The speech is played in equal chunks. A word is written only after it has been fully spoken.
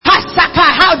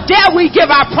we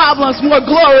give our problems more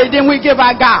glory than we give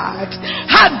our God?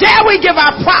 How dare we give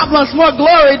our problems more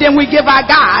glory than we give our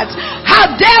God?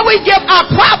 How dare we give our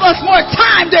problems more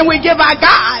time than we give our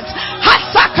God?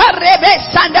 Hasaka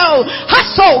rebesando,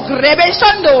 haso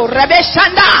rebesando,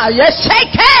 rebesanda,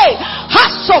 yeshake,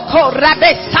 hasoko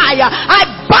rebesaya. I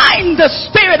bind the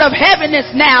spirit of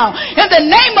heaviness now in the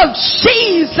name of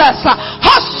Jesus.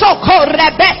 Hasoko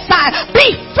rebesaya.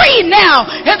 Be free now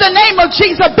in the name of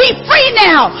Jesus. Be free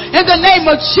now in the name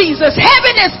of Jesus.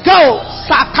 Heaviness goes.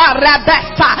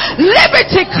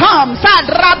 Liberty comes. Be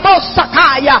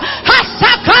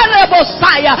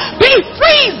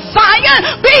free, Zion.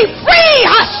 Be free.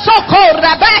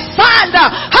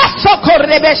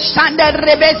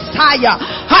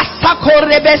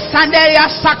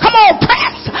 Come on,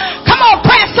 press. Come on,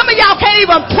 press. Some of y'all can't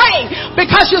even pray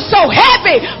because you're so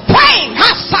heavy. Pray.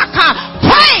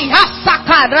 Pray.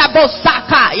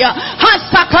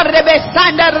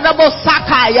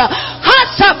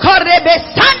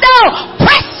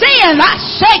 Press in. I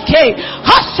shake it.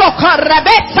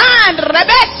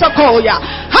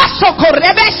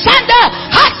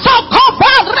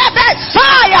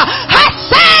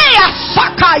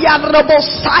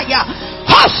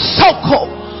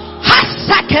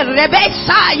 Hasako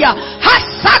rebesaya,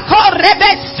 hasako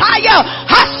rebesaya,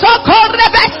 hasako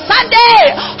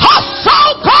rebesande,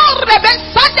 hasako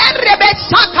rebesande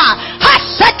rebesaka,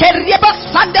 hasake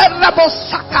rebesande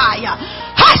rebosakaya,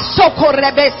 hasako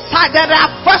rebesande. I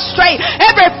frustrate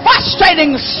every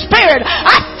frustrating spirit.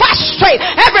 I frustrate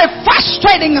every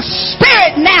frustrating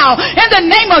spirit now in the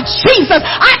name of Jesus.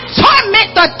 I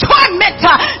torment the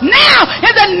tormentor now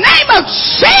in the name of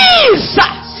Jesus.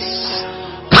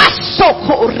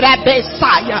 Hasoko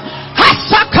rebesaya,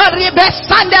 hasaka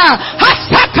rebesanda,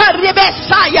 hasaka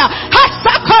rebesaya,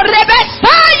 hasaka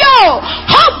rebesayo,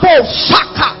 hobo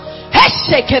shaka,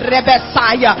 heseke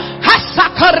rebesaya,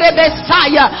 hasaka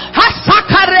rebesaya,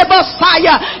 hasaka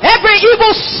rebosaya. Every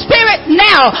evil spirit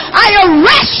now, I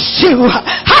arrest you.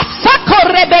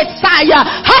 Hasako rebesaya,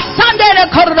 hasande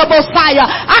korobosaya.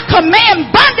 I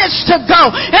command bondage to go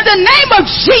in the name of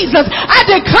Jesus. I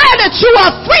declare that you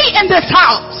are free in this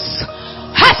house.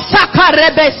 Hasaka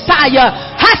rebesaya,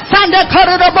 hasande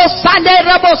korobosande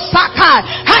rebosaka,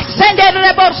 hasande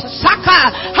rebosaka,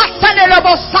 hasande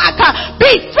rebosaka.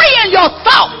 Be free in your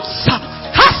thoughts.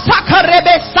 Hasaka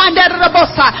rebesande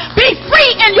rebosa. Be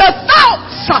free in your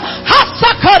thoughts.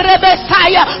 Hasaka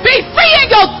rebesaya. Be free in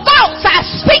your thoughts. I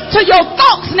speak to your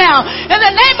thoughts now in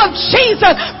the name of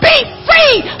Jesus. Be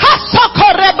free.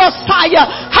 Hasaka rebosaya.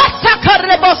 Hasaka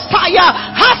rebosaya.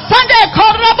 Hasande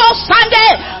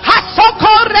korobosande.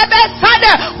 Hasaka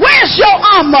rebesande. Where's your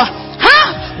armor?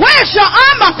 Huh? Where's your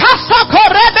armor?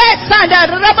 Hasaka rebesande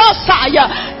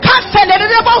rebosaya.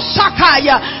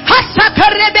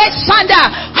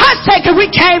 We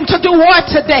came to do war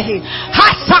today.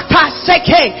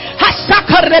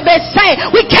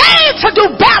 We came to do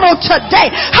battle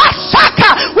today.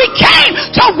 We came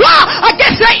to war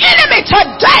against the enemy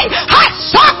today.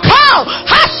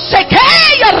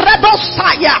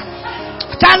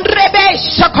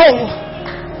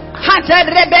 Hanta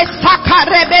rebesaka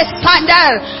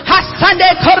rebesander,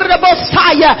 hasande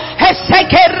korobosaya,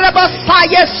 heseke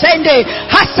rebosaya sende.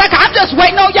 Hasaka, I'm just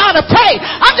waiting on y'all to pray.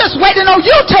 I'm just waiting on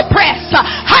you to press.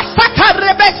 Hasaka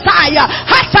rebesaya,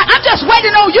 hasa. I'm just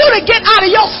waiting on you to get out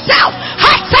of yourself.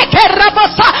 Haseke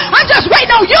rebosaya. I'm just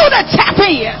waiting on you to tap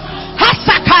in.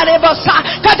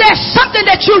 Because there's something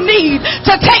that you need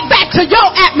to take back to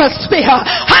your atmosphere.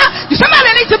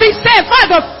 Somebody needs to be saying,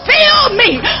 Father, fill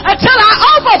me until I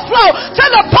overflow to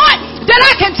the point that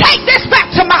I can take this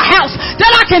back to my house, that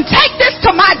I can take this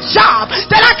to my job,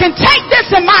 that I can take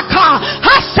this in my car.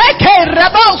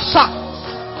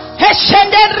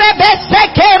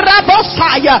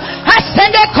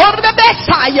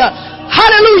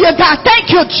 Hallelujah, God.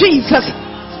 Thank you, Jesus.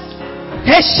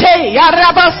 Heshe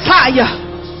Arabasaya,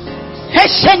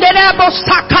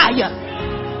 Heshenderabosakaya,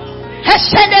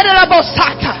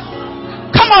 Heshenderabosaka.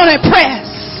 Come on and press.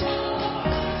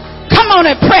 Come on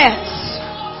and press.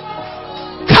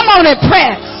 Come on and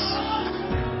press.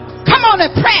 Come on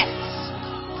and press.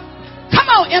 Come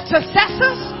on,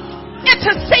 intercessors,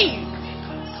 intercede.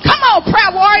 Come on, prayer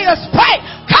warriors, pray.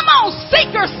 Come on,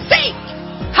 seekers, seek.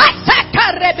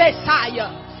 Hasaka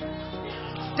Rebesaya.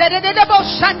 Some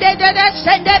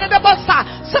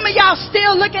of y'all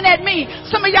still looking at me.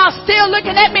 Some of y'all still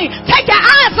looking at me. Take your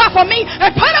eyes off of me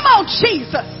and put them on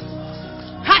Jesus.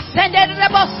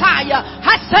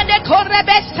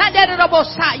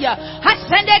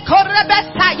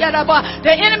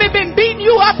 The enemy been beating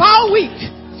you up all week,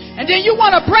 and then you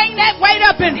want to bring that weight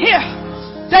up in here.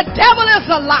 The devil is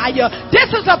a liar. This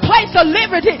is a place of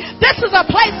liberty. This is a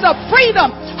place of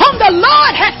freedom. Whom the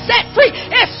Lord has set free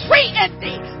is free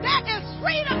indeed. That is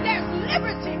freedom. There's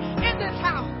liberty in this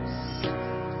house.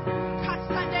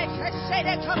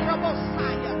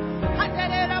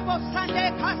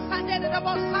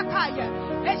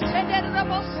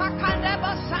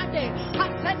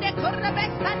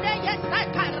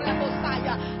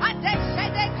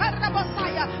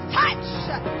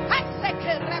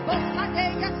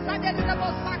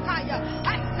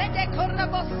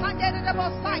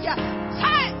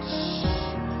 Touch.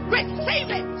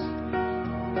 Receive it.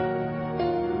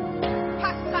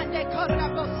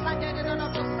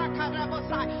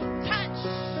 Touch.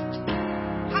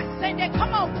 I said that,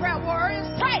 come on, prayer warriors,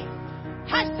 pray.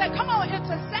 I said, come on,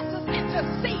 intercessors,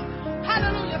 intercede.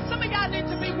 Hallelujah. Some of y'all need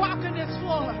to be walking this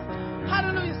floor.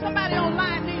 Hallelujah. Somebody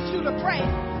online needs you to pray.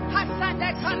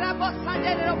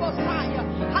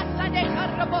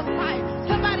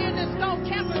 Somebody in this Stone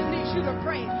campus needs you to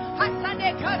pray.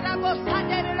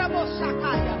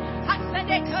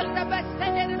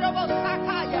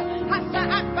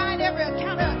 I bind every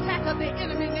counterattack of the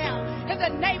enemy now. In the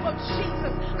name of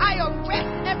Jesus, I arrest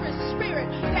every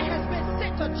spirit that has been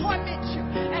sent to torment you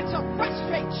and to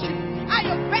frustrate you. I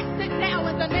arrest it now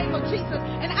in the name of Jesus.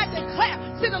 And I declare,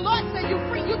 see, the Lord said you're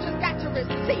free. You just got to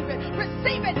receive it.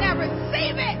 Receive it now.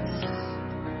 Receive it.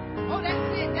 Oh, that's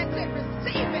it. That's it.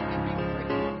 Receive it and be free.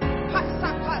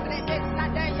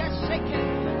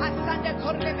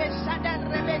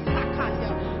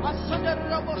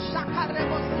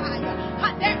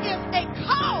 There is a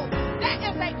call. There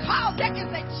is a call. There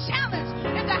is a challenge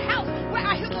in the house where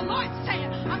I hear the Lord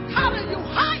saying, I'm calling you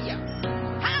higher.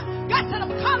 God said,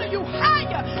 I'm calling you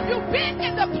higher. You've been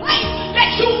in the place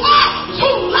that you are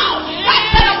too low. God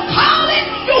said, I'm calling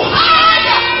you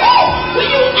higher. Oh, will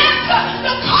you answer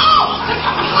the call to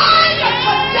come higher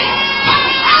today? Come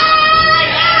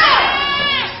higher.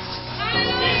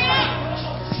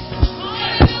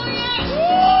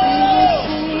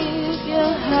 Receive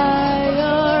your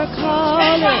higher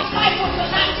calling.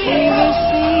 We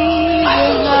receive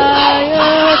your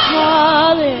higher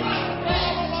calling.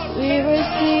 We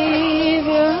receive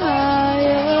your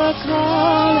higher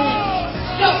calling.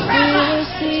 We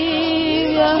receive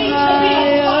your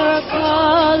higher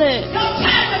calling.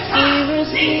 We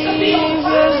receive your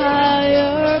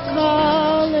higher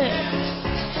calling.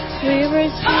 We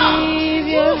receive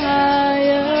your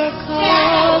higher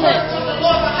calling.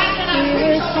 We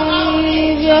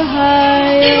receive your higher calling.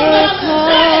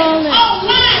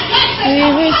 We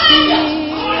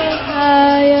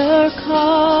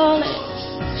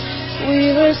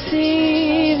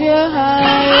receive your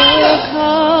higher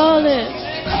calling.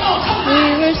 We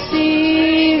receive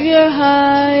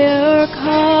your higher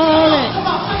calling.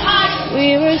 We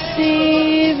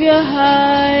receive your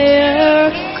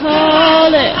higher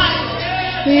calling.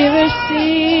 We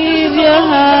receive your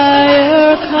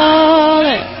higher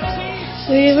calling.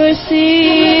 We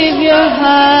receive your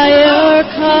higher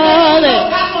calling.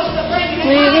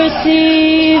 We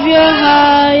receive your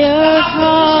higher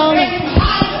calling.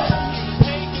 We receive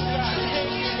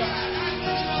your higher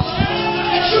calling.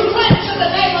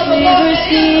 We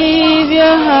receive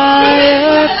your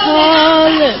higher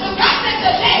calling.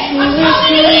 We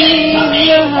receive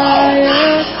your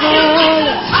higher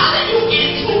calling.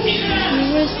 We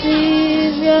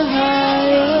receive your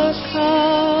higher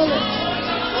calling.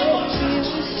 We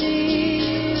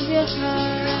receive your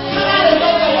higher calling.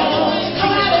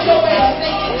 Come out of your way of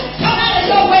thinking. Come out of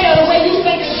your way of the way you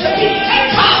think it should be. And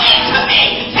come into me.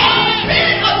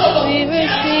 We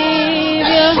receive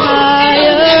your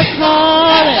higher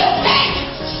calling.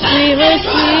 We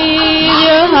receive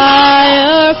your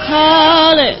higher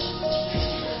calling.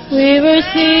 We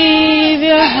receive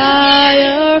your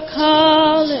higher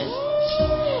calling.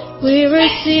 We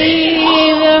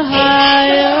receive your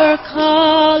higher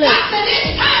calling.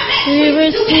 We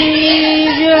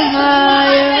receive your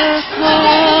higher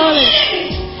calling.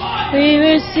 We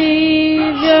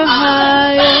receive your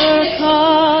higher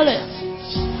calling.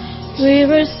 We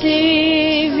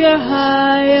receive your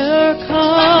higher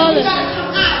calling.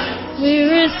 We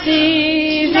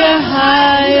receive your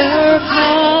higher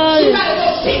calling.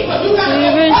 We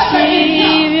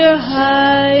receive your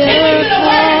higher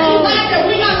calling.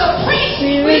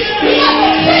 We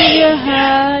receive your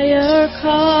higher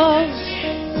calling.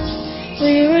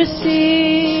 We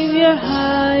receive your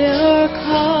higher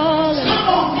calling.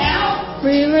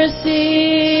 We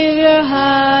receive your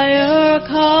higher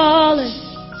calling.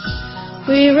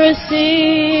 We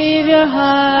receive your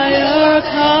higher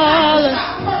calling.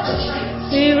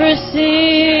 We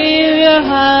receive your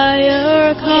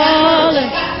higher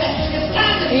calling.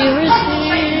 We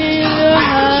receive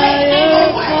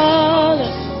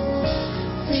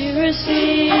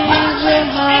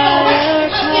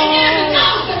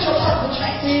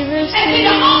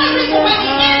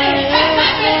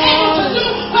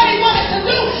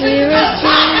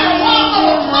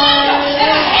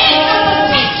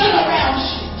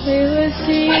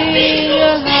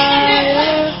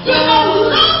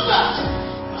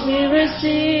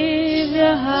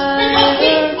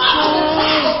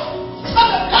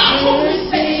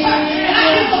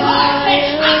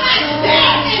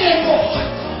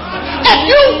If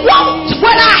you want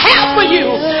what I have for you,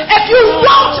 if you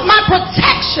want my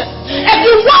protection, if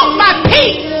you want my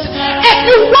peace, if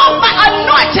you want my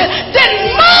anointing, then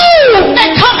move and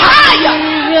come higher.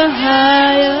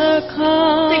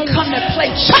 They come to play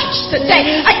church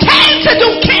today. I came to do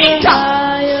kingdom.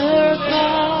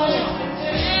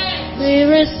 We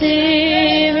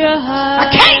receive your higher. I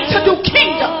came to do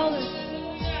kingdom.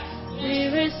 We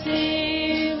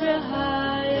receive your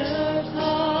higher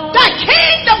call. Thy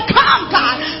kingdom come,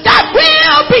 God. Thy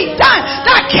will be done.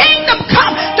 Thy kingdom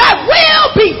come. Thy will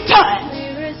be done. We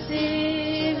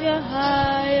receive your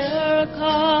higher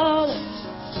call.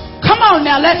 Come on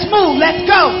now, let's move. Let's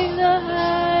go. The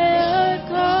higher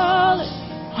call.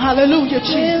 Hallelujah, We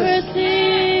Jesus.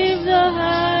 receive the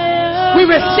higher. We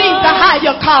receive the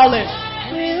higher calling.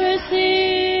 We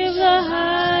receive the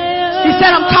higher. He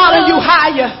said, I'm calling you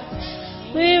higher.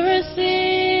 We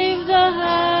receive the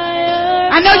higher.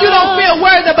 I know you don't feel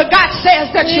worthy, but God says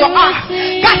that you are.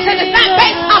 God said it's not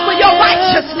based off of your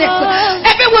righteousness.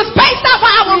 If it was based off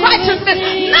of our righteousness,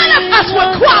 none of us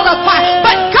would qualify.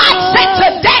 But God said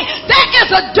today there is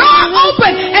a door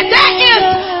open and there is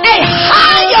a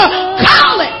higher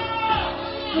calling.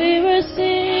 We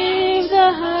receive the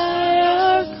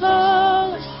higher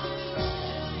call.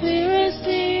 We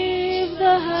receive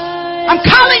the higher. I'm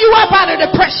calling you up out of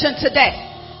depression today.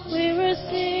 We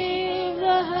receive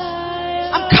the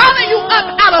higher. I'm calling you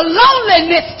up out of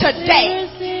loneliness We today.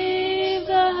 receive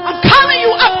the higher. I'm calling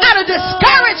you up out of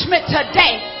discouragement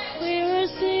today. We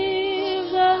receive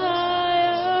the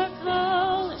higher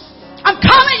call. I'm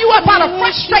calling you up out of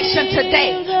frustration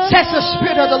today, says the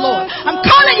Spirit of the Lord. I'm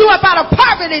calling you up out of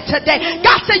poverty today.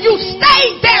 God said you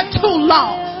stayed there too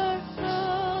long.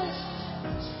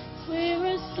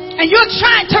 And you're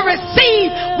trying to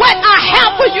receive what I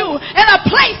have for you in a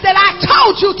place that I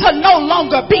told you to no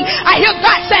longer be. I hear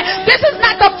God saying, this is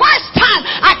not the first time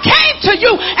I came to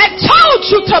you and told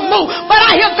you to move. But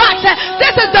I hear God saying,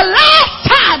 this is the last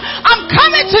time I'm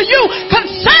coming to you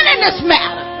concerning this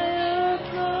matter.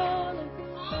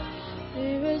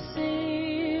 We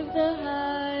receive the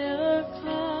higher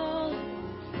call.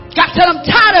 God said, I'm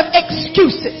tired of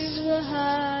excuses. The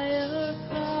higher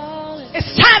call. It's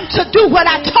time to do what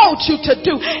I told you to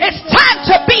do. It's time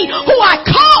to be who I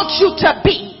called you to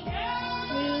be.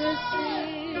 We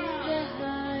receive the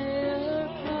higher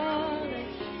call.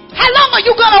 How long are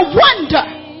you going to wander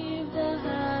The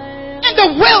higher. in the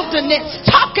wilderness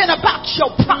talking about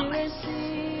your promise,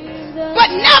 Receive the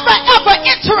but never ever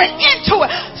entering into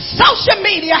it? Social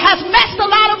media has messed a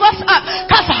lot of us up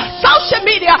because social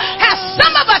media has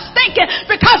some of us thinking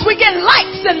because we get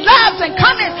likes and loves and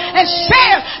comments and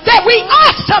shares that we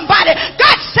are somebody.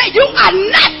 God said you are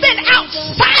nothing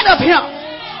outside of Him.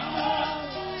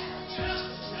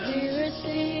 We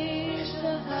receive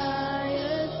the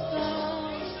highest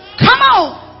call. Come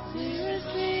on. We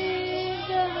receive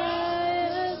the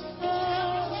highest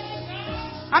call.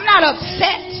 I'm not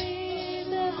upset.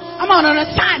 I'm on an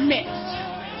assignment.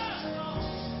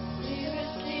 We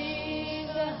receive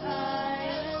the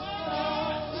highest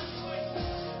call.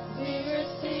 We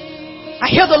receive. I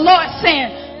hear the Lord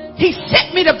saying, He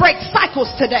sent me to break cycles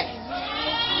today.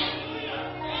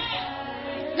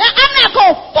 Now, I'm not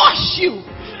going to force you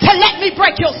to let me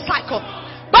break your cycle.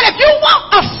 But if you want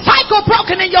a cycle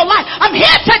broken in your life, I'm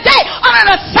here today on an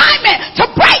assignment to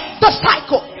break the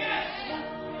cycle.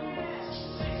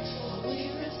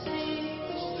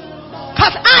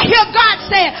 Because I hear God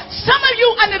saying, some of you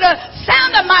under the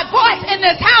sound of my voice in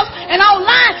this house and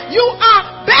online, you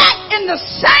are back in the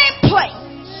same place.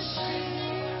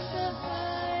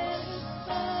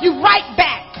 You right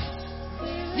back.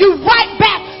 You right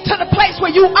back to the place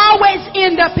where you always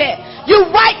end up at. You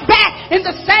right back in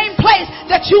the same place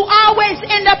that you always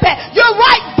end up at. You're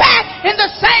right back in the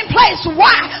same place.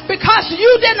 Why? Because you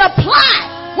didn't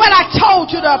apply what I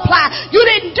told you to apply. You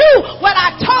didn't do what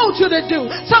I told you to do.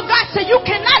 So God said you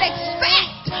cannot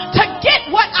expect to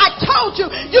get what I told you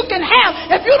you can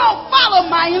have if you don't follow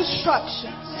my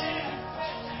instructions.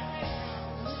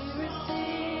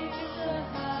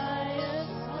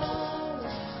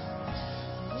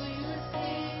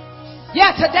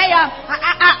 Yeah, today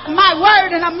my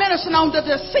word and I'm ministering on the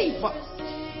deceiver.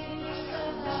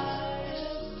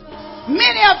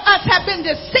 Many of us have been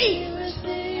deceived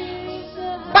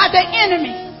by the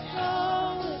enemy.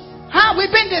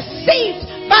 We've been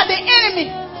deceived by the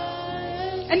enemy.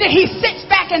 And then he sits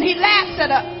back and he laughs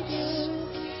at us.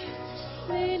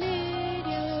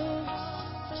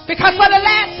 Because for the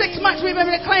last 6 months we've been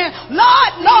declaring,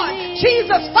 Lord, Lord,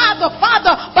 Jesus, Father,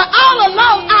 Father. But all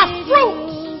along our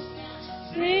fruit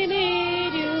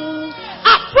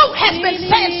has been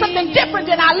saying something different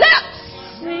than our lips.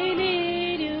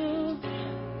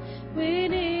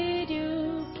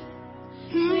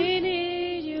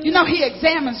 You know he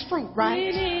examines fruit, We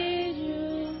right? need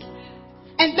you.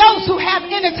 And those who have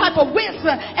any type of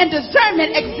wisdom and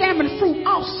discernment examine fruit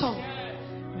also.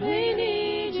 We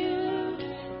need you.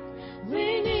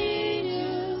 We need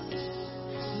you.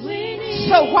 We need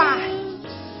So why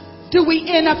do we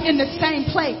end up in the same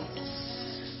place?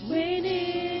 you. We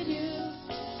need you.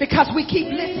 Because we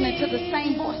keep listening to the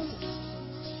same voices.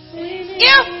 We need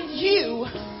If you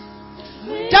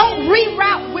don't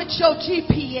reroute with your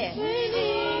GPS,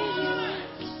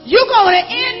 you're going to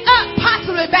end up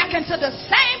possibly back into the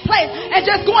same place and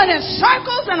just going in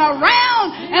circles and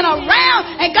around and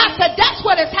around. And God said that's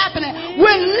what is happening.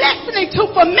 We're listening to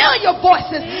familiar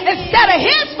voices instead of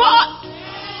his voice.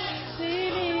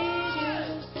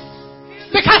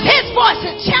 Because his voice,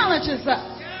 it challenges us.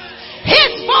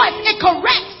 His voice, it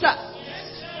corrects us.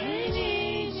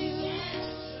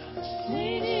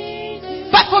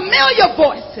 But familiar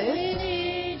voices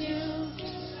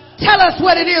tell us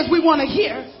what it is we want to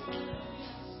hear.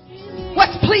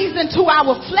 What's pleasing to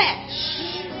our flesh.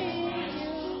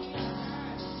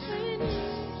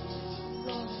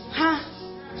 Huh?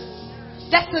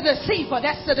 That's the deceiver.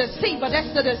 That's the deceiver.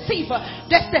 That's the deceiver.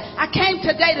 I came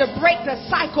today to break the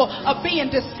cycle of being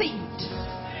deceived.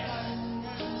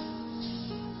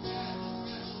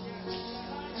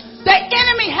 The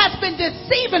enemy has been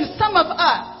deceiving some of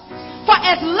us for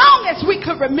as long as we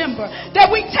could remember,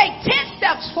 that we take 10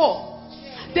 steps forward.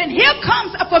 Then here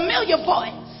comes a familiar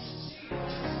voice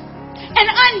and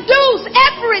undoes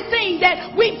everything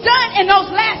that we've done in those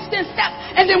last 10 steps.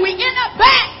 And then we end up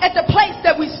back at the place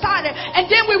that we started. And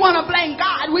then we want to blame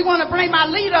God. We want to blame our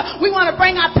leader. We want to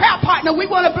blame our prayer partner. We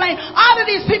want to blame all of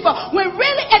these people. When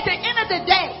really at the end of the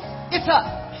day, it's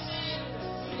us.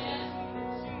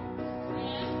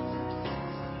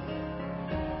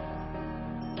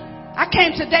 I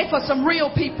came today for some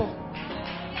real people.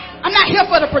 I'm not here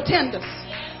for the pretenders.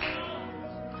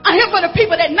 I'm here for the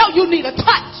people that know you need a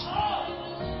touch.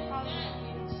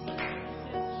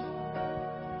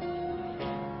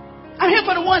 I'm here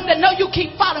for the ones that know you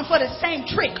keep falling for the same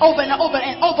trick over and over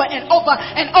and over and over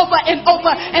and over and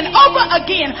over and over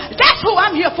again. That's who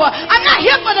I'm here for. I'm not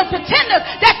here for the pretenders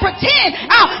that pretend,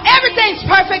 oh, everything's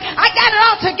perfect. I got it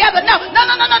all together. No.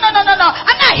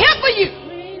 I'm not here for you.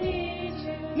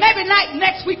 Maybe not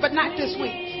next week, but not this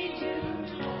week.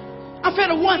 I'm for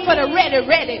the one for the ready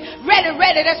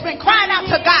that's been crying out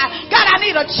to God. God, I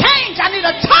need a change. I need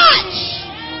a touch.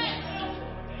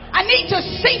 I need to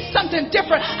see something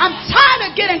different. I'm tired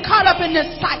of getting caught up in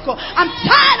this cycle. I'm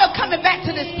tired of coming back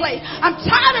to this place. I'm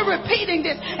tired of repeating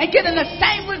this and getting the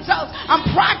same results. I'm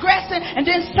progressing and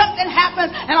then something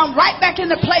happens and I'm right back in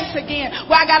the place again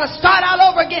where I got to start all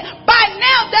over again. By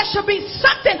now there should be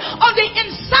something on the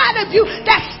inside of you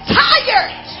that's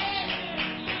tired.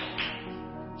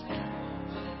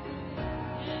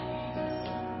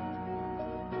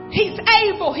 He's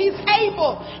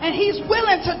able, and he's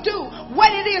willing to do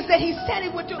what it is that he said he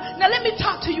would do. Now let me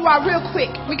talk to you all real quick.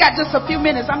 We got just a few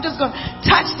minutes. I'm just going to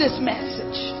touch this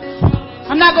message.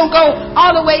 I'm not going to go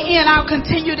all the way in. I'll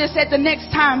continue this at the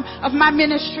next time of my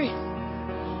ministry.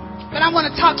 But I want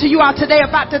to talk to you all today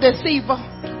about the deceiver.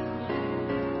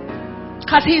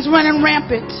 Because he's running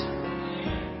rampant.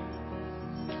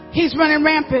 He's running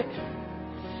rampant.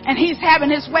 And he's having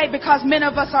his way because many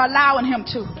of us are allowing him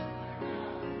to.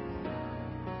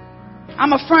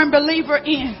 I'm a firm believer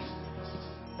in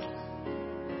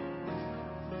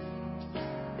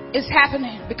it's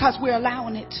happening because we're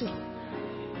allowing it to.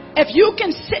 If you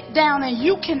can sit down and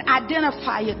you can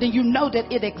identify it, then you know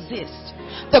that it exists.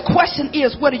 The question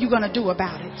is, what are you going to do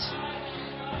about it?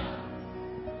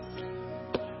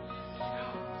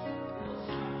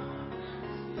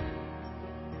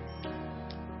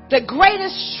 The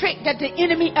greatest trick that the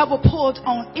enemy ever pulled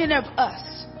on any of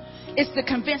us is to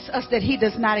convince us that he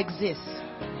does not exist.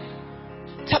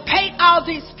 To paint all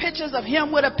these pictures of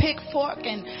him with a pitchfork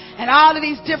and all of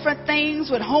these different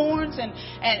things with horns and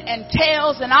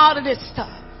tails and all of this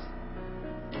stuff.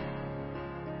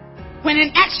 When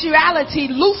in actuality,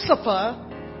 Lucifer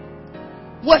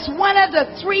was one of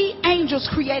the 3 angels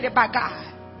created by God.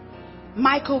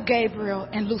 Michael, Gabriel,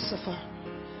 and Lucifer.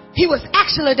 He was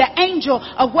actually the angel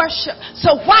of worship.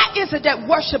 So why is it that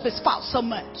worship is fought so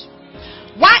much?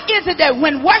 Why is it that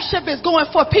when worship is going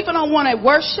forth, people don't want to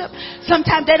worship?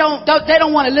 Sometimes they don't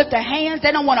want to lift their hands.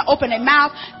 They don't want to open their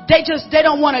mouth. They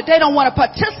don't want to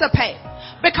participate.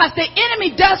 Because the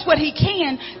enemy does what he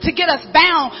can to get us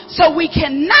bound so we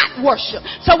cannot worship.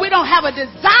 So we don't have a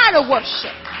desire to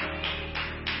worship.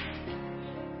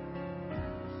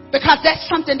 Because that's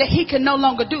something that he can no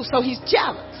longer do. So he's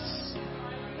jealous.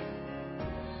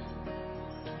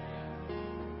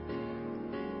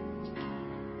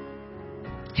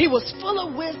 He was full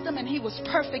of wisdom and he was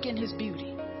perfect in his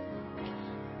beauty.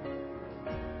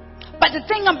 But the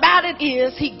thing about it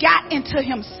is he got into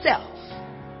himself.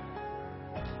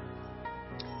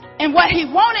 And what he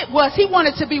wanted was he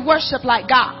wanted to be worshiped like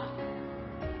God.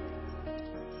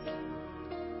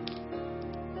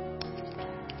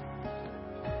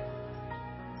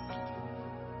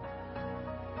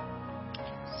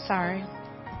 Sorry.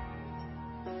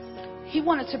 He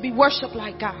wanted to be worshiped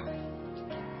like God.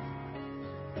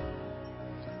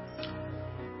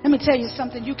 Let me tell you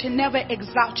something. You can never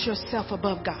exalt yourself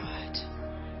above God.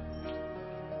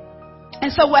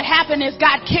 And so what happened is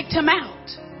God kicked him out.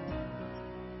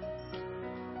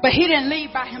 But he didn't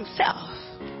leave by himself.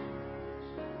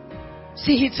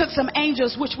 See, he took some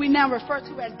angels, which we now refer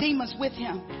to as demons, with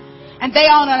him. And they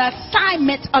on an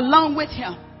assignment along with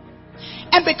him.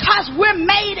 And because we're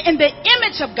made in the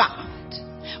image of God,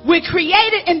 we're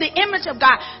created in the image of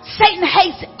God, Satan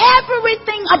hates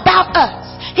everything about us.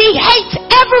 He hates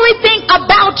everything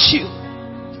about you.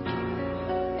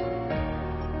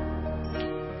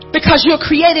 Because you're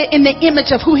created in the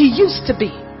image of who he used to be,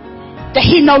 that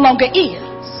he no longer is.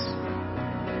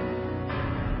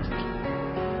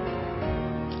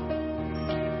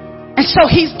 And so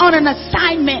he's on an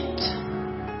assignment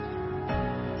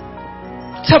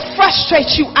to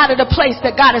frustrate you out of the place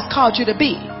that God has called you to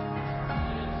be.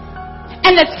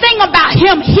 And the thing about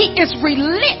him, he is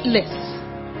relentless.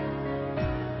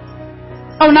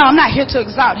 Oh no, I'm not here to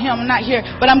exalt him. I'm not here,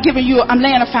 but I'm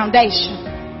laying a foundation.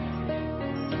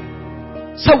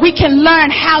 So we can learn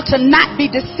how to not be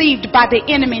deceived by the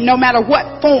enemy no matter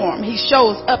what form he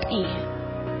shows up in.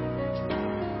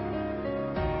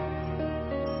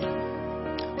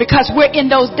 Because we're in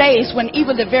those days when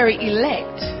even the very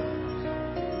elect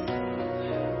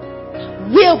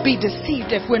will be deceived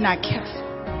if we're not careful.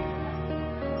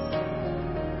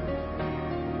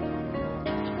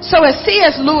 So as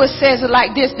C.S. Lewis says it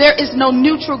like this: there is no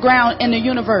neutral ground in the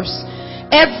universe.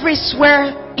 Every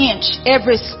square inch,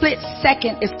 every split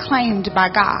second is claimed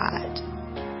by God.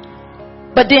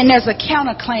 But then there's a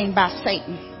counterclaim by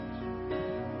Satan.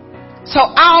 So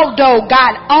although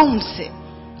God owns it,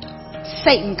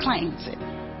 Satan claims it.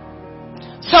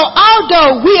 So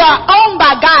although we are owned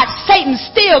by God, Satan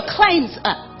still claims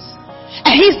us.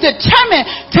 And he's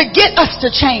determined to get us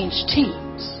to change teams.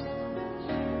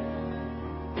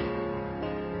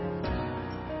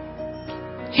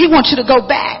 He wants you to go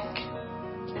back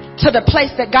to the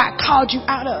place that God called you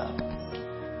out of.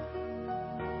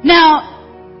 Now,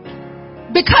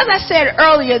 because I said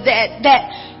earlier that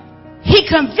he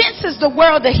convinces the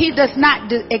world that he does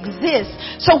not exist.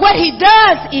 So what he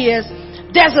does is,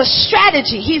 there's a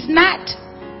strategy. He's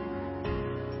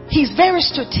very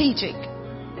strategic.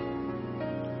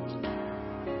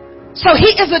 So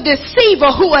he is a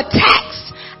deceiver who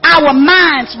attacks our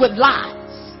minds with lies.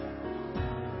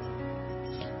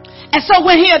 And so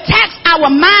when he attacks our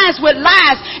minds with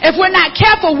lies, if we're not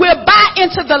careful, we'll buy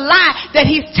into the lie that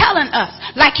he's telling us.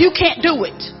 Like, you can't do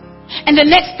it. And the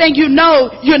next thing you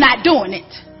know, you're not doing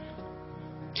it.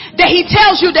 That he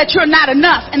tells you that you're not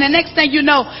enough. And the next thing you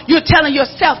know, you're telling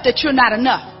yourself that you're not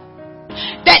enough.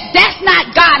 That's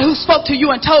not God who spoke to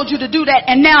you and told you to do that.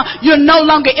 And now you're no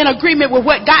longer in agreement with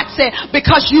what God said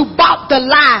because you bought the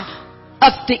lie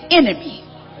of the enemy.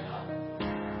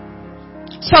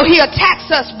 So he attacks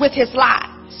us with his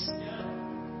lies.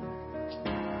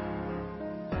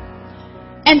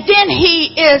 And then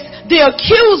he is the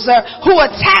accuser who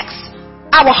attacks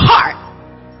our heart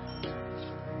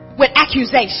with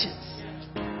accusations.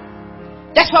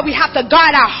 That's why we have to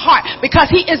guard our heart, because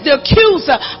he is the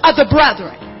accuser of the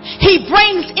brethren. He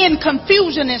brings in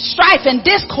confusion and strife and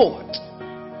discord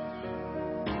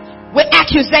with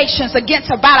accusations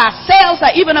about ourselves or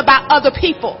even about other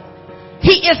people.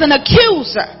 He is an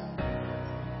accuser.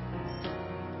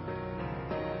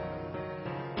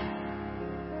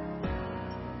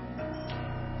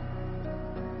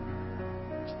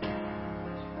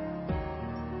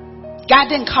 God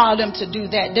didn't call them to do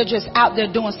that. They're just out there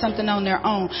doing something on their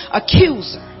own.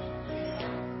 Accuser.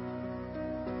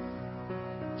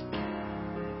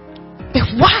 But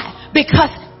why?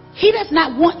 Because he does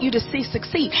not want you to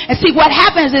succeed. And see, what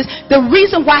happens is the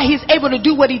reason why he's able to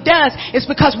do what he does is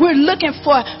because we're looking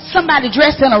for somebody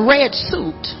dressed in a red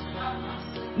suit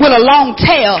with a long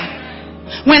tail,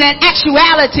 when in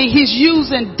actuality he's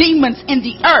using demons in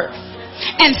the earth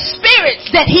and spirits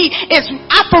that he is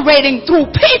operating through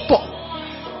people.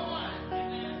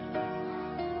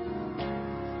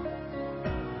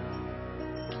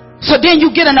 So So then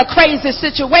you get in a crazy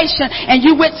situation and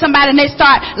you with somebody and they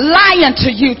start lying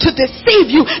to you to deceive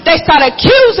you. They start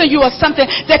accusing you of something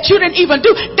that you didn't even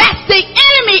do. That's the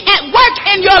enemy at work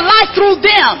in your life through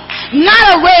them,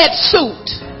 not a red suit.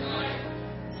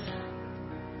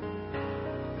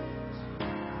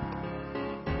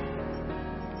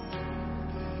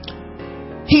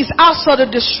 He's also the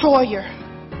destroyer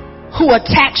who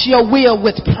attacks your will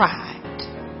with pride.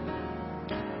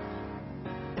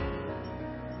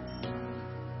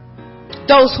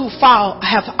 Those who fall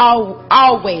have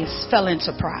always fell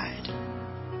into pride.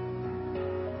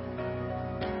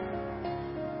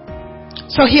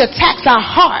 So he attacks our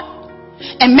heart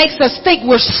and makes us think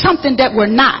we're something that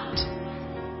we're not.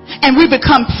 And we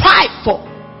become prideful.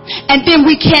 And then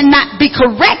we cannot be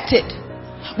corrected.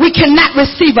 We cannot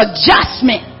receive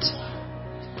adjustment.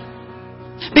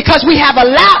 Because we have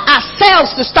allowed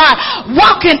ourselves to start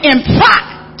walking in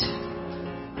pride.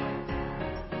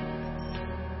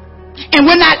 And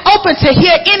we're not open to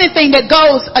hear anything that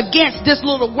goes against this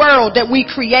little world that we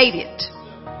created.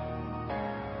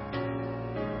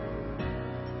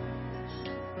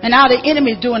 And all the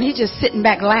enemy is doing, he's just sitting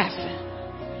back laughing.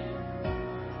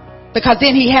 Because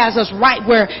then he has us right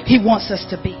where he wants us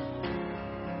to be.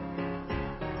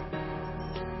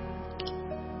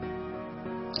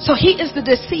 So he is the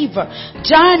deceiver.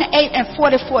 John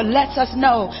 8:44 lets us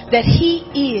know that he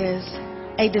is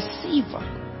a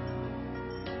deceiver.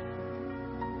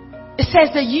 It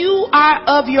says that you are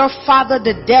of your father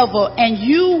the devil and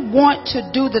you want to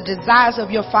do the desires of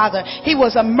your father. He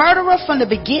was a murderer from the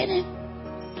beginning.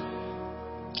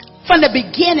 From the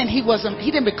beginning he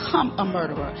didn't become a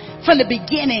murderer. From the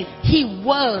beginning he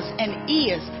was and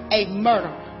is a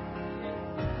murderer.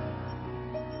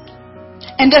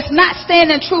 And does not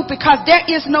stand in truth because there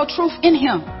is no truth in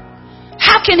him.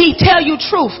 How can he tell you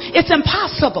truth? It's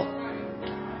impossible.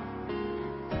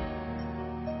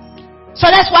 So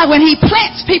that's why when he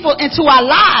plants people into our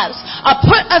lives or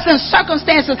put us in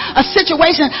circumstances, a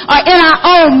situation, or in our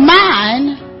own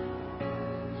mind,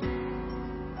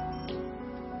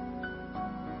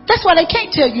 that's why they can't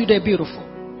tell you they're beautiful,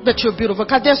 that you're beautiful,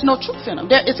 because there's no truth in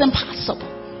them. It's impossible.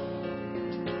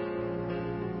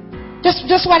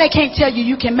 That's why they can't tell you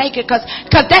you can make it, because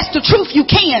that's the truth. You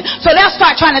can. So they'll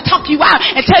start trying to talk you out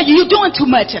and tell you you're doing too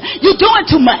much. You're doing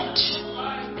too much.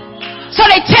 So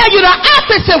they tell you the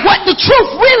opposite, what the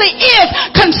truth really is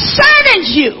concerning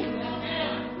you.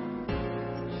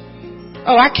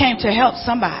 Oh, I came to help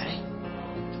somebody.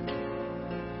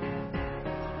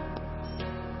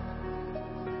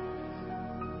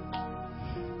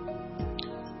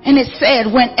 And it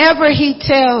said, whenever he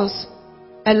tells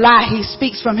a lie, he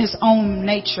speaks from his own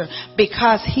nature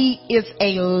because he is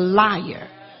a liar.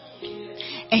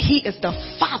 And he is the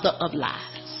father of lies.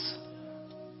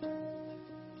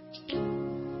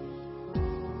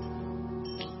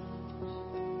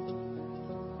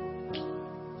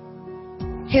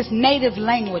 His native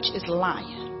language is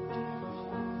lying.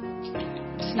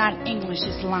 It's not English,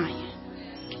 it's lying.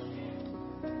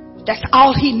 That's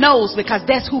all he knows because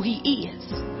that's who he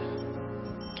is.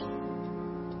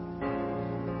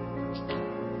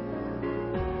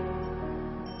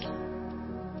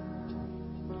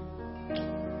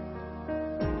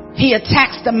 He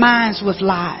attacks the minds with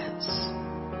lies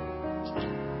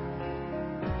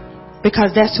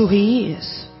because that's who he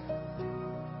is.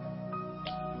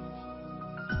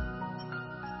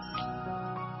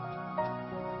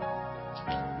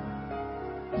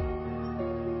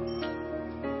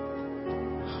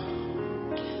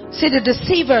 See, the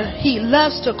deceiver, he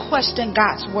loves to question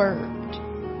God's word.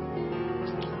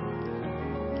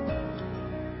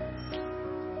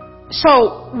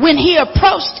 So when he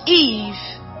approached Eve,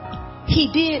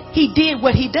 he did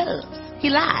what he does. He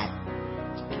lied.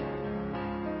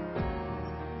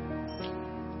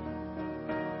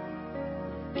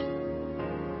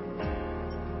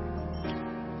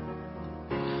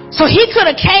 So he could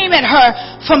have came at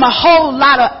her from a whole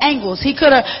lot of angles. He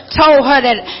could have told her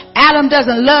that Adam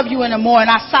doesn't love you anymore, and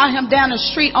I saw him down the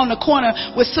street on the corner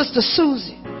with Sister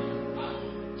Susie.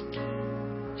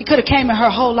 He could have came at her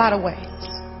a whole lot of ways.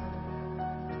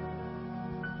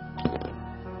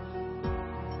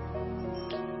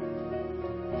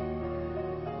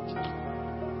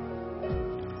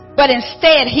 But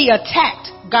instead, he attacked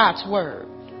God's word.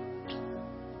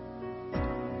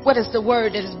 What is the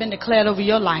word that has been declared over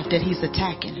your life that he's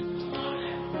attacking?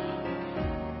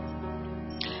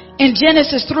 In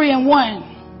Genesis 3:1.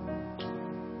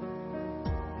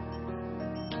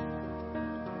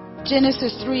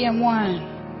 Genesis 3:1.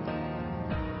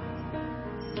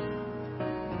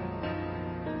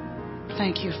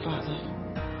 Thank you, Father.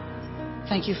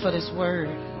 Thank you for this word.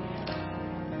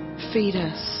 Feed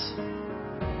us.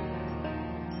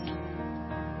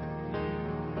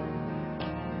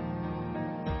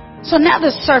 So now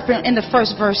the serpent in the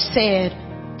first verse said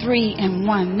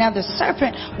 3:1. Now the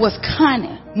serpent was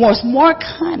more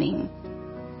cunning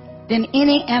than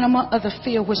any animal of the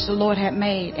field which the Lord had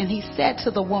made. And he said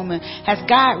to the woman, has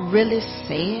God really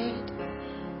said?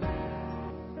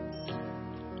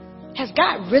 Has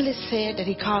God really said that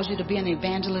he calls you to be an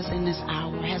evangelist in this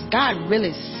hour? Has God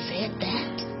really said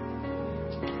that?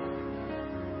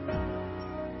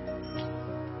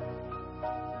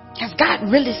 Has God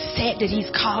really said that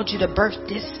he's called you to birth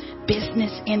this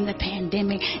business in the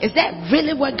pandemic? Is that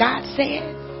really what God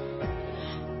said?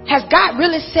 Has God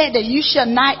really said that you shall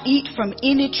not eat from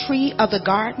any tree of the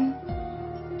garden?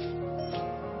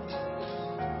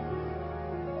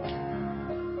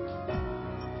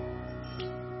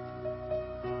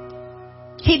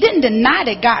 He didn't deny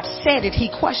that God said it. He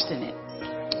questioned it.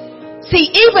 See,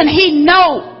 even he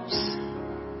knows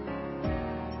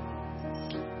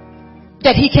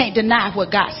that he can't deny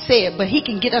what God said, but he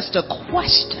can get us to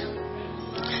question.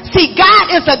 See,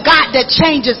 God is a God that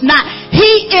changes not.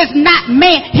 He is not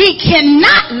man. He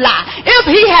cannot lie. If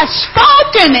he has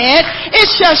spoken it, it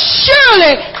shall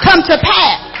surely come to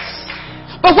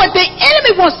pass. But what the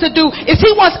enemy wants to do is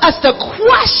he wants us to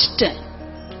question.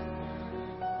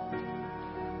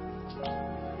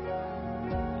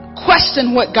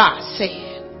 Question what God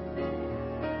said.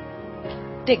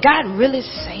 Did God really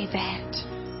say that?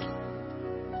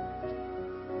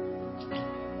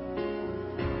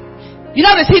 You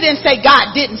notice he didn't say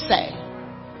God didn't say.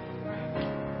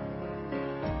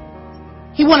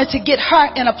 He wanted to get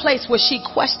her in a place where she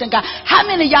questioned God. How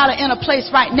many of y'all are in a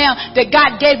place right now that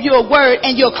God gave you a word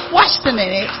and you're questioning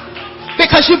it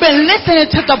because you've been listening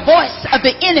to the voice of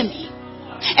the enemy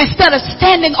instead of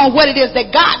standing on what it is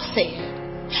that God said?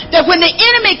 That when the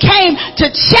enemy came to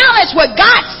challenge what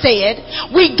God said,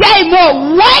 we gave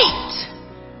more weight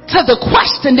to the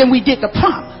question than we did the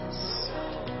promise.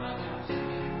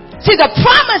 See, the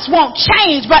promise won't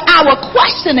change, but our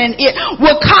questioning it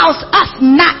will cause us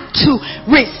not to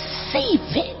receive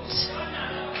it.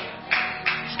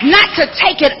 Not to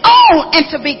take it on and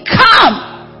to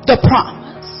become the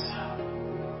promise.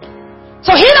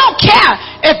 So he don't care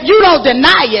if you don't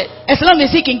deny it as long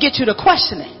as he can get you to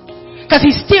question it. Because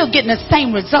he's still getting the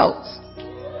same results.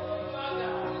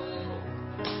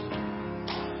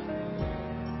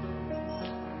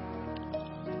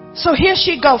 So here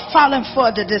she go falling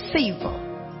for the deceiver.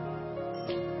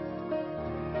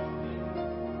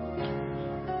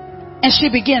 And she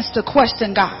begins to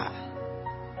question God.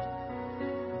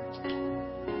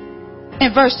 In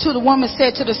verse 2, the woman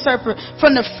said to the serpent,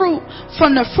 from the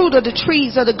fruit of the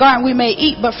trees of the garden we may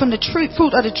eat, but from the fruit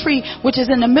of the tree which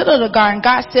is in the middle of the garden,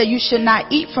 God said, you should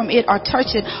not eat from it or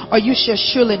touch it, or you shall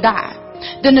surely die.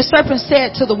 Then the serpent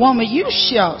said to the woman, you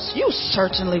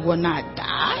certainly will not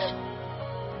die.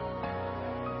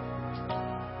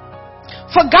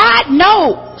 For God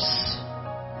knows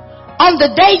on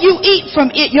the day you eat from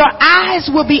it, your eyes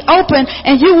will be open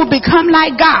and you will become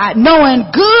like God, knowing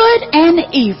good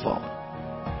and evil.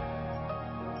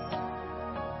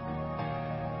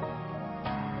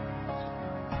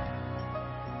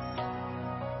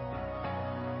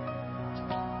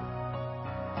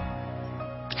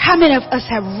 How many of us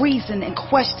have reasoned and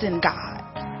questioned God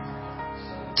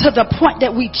to the point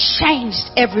that we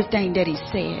changed everything that he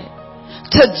said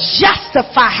to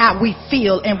justify how we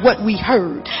feel and what we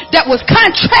heard that was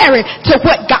contrary to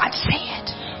what God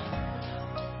said?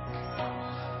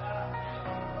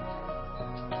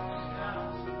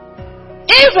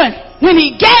 Even when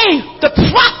he gave the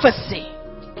prophecy,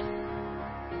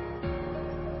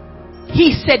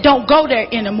 he said, don't go there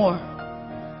anymore.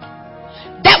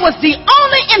 That was the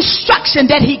only instruction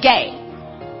that he gave.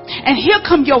 And here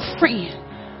come your friend.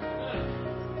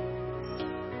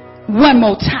 One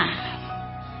more time.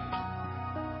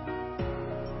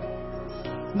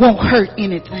 Won't hurt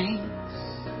anything.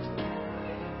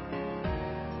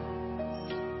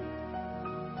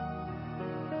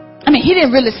 I mean, he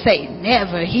didn't really say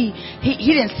never. He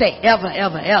didn't say ever,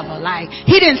 ever, ever. Like,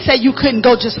 he didn't say you couldn't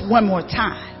go just one more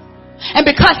time. And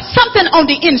because something on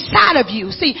the inside of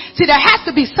you, see, there has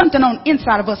to be something on the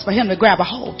inside of us for him to grab a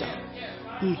hold of.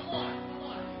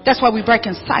 That's why we're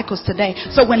breaking cycles today.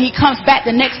 So when he comes back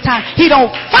the next time, he don't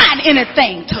find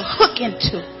anything to hook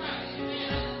into.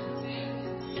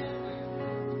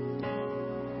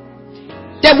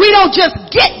 That we don't just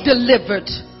get delivered,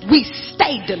 we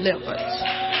stay delivered.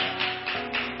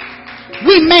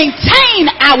 We maintain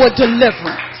our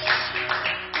deliverance.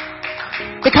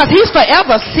 Because he's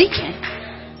forever seeking.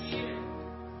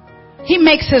 He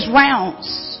makes his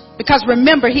rounds Because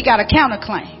remember, he got a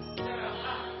counterclaim.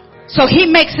 So he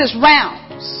makes his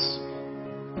rounds,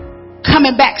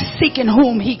 coming back seeking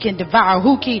whom he can devour,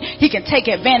 who he can take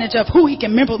advantage of, who he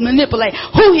can manipulate,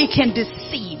 who he can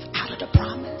deceive out of the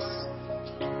promise.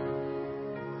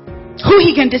 Who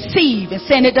he can deceive and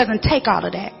saying it doesn't take all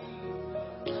of that.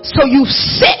 So you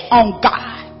sit on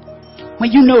God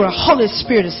when you know the Holy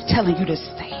Spirit is telling you to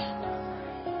stand.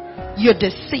 You're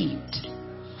deceived.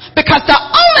 Because the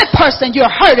only person you're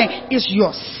hurting is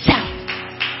yourself.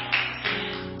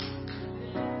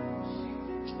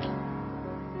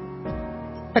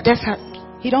 But that's how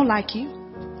he don't like you.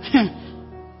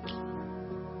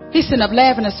 He's sitting up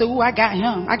laughing and said, "Ooh, I got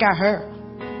him. I got her."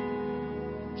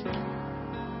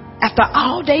 After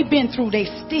all they've been through, they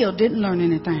still didn't learn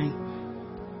anything.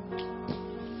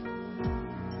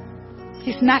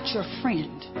 He's not your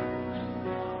friend.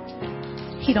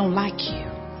 He don't like you.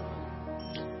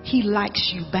 He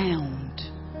likes you bound.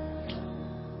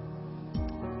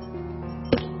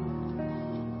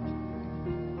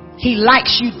 He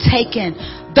likes you taking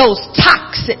those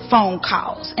toxic phone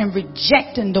calls and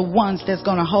rejecting the ones that's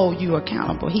going to hold you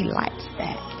accountable. He likes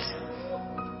that.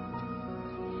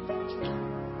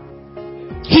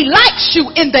 He likes you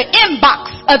in the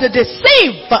inbox of the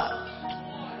deceiver,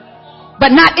 but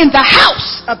not in the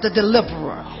house of the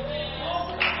deliverer.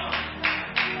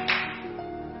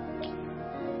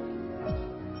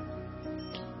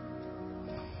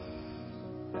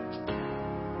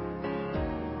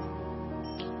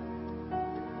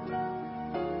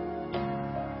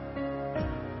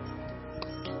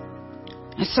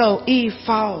 And so Eve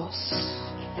falls.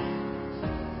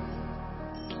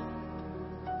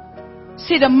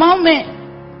 See, the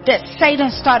moment that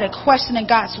Satan started questioning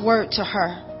God's word to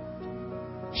her,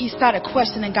 he started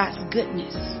questioning God's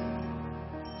goodness.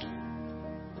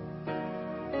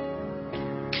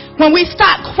 When we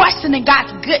start questioning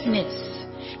God's goodness,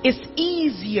 it's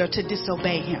easier to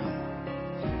disobey him.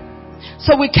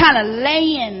 So we kind of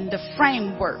lay in the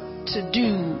framework to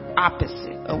do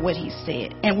opposite of what he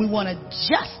said, and we want to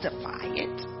justify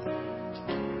it.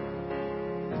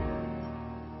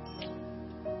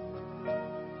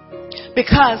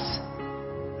 Because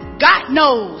God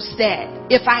knows that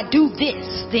if I do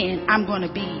this, then I'm going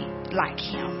to be like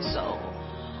him. So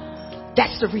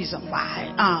that's the reason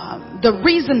why. The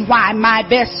reason why my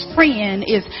best friend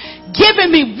is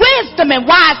giving me wisdom and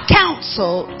wise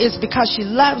counsel is because she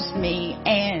loves me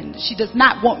and she does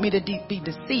not want me to be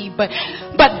deceived. But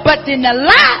then the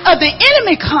lie of the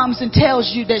enemy comes and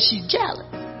tells you that she's jealous.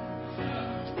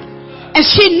 And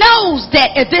she knows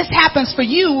that if this happens for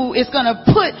you, it's going to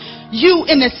put you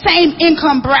in the same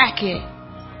income bracket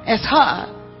as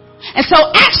her. And so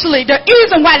actually the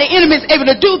reason why the enemy is able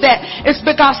to do that is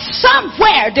because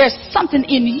somewhere there's something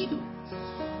in you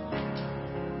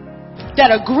that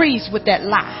agrees with that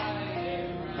lie.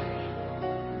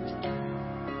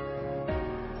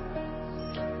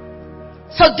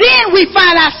 So then we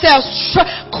find ourselves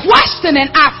questioning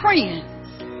our friend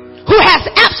who has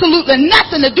absolutely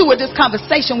nothing to do with this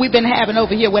conversation we've been having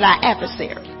over here with our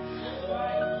adversary.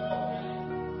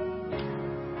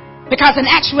 Because in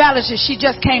actuality, she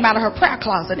just came out of her prayer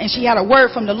closet and she had a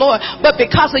word from the Lord. But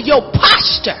because of your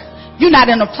posture, you're not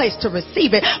in a place to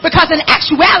receive it. Because in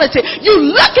actuality, you're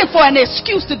looking for an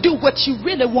excuse to do what you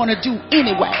really want to do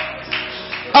anyway.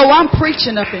 Oh, I'm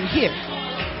preaching up in here.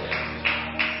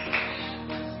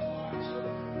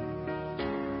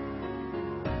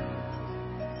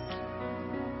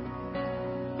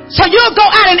 So you'll go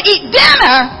out and eat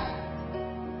dinner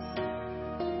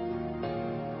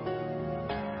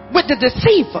with the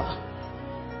deceiver,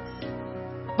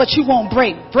 but you won't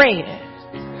break bread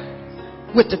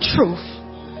with the truth.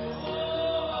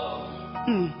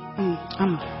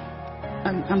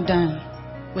 I'm done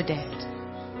with that.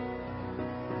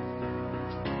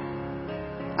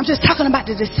 I'm just talking about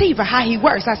the deceiver, how he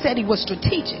works. I said he was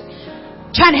strategic,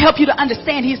 trying to help you to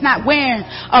understand he's not wearing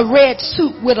a red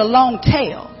suit with a long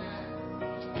tail.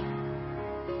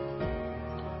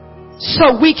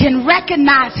 So we can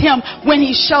recognize him when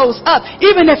he shows up,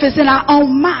 even if it's in our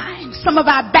own mind. Some of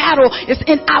our battle is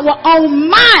in our own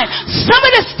mind. Some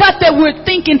of the stuff that we're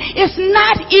thinking is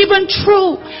not even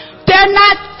true. They're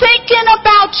not thinking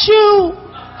about you.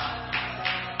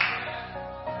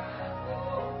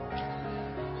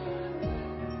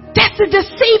 That's the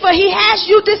deceiver. He has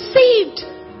you deceived.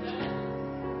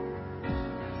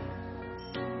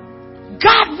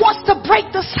 God wants to break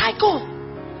the cycle.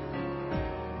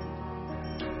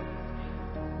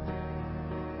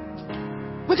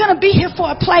 We're going to be here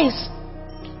for a place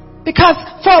because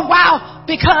for a while,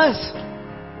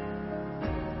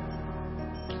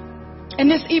 and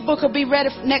this ebook will be ready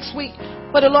next week.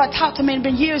 But the Lord talked to me, and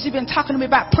it's been years He's been talking to me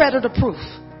about predator proof.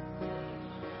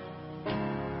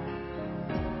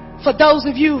 For those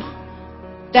of you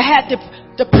that had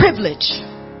the privilege,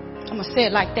 I'm going to say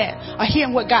it like that, of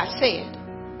hearing what God said.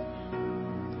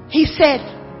 He said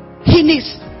He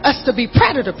needs us to be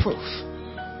predator proof.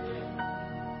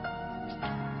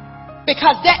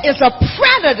 Because there is a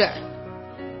predator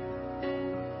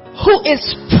who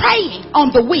is preying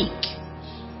on the weak.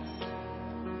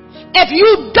 If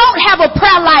you don't have a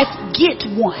prayer life, get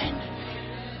one.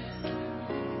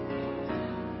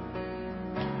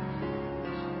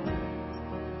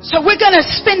 So we're going to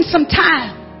spend some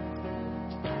time.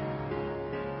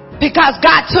 Because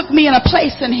God took me in a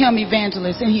place in Him,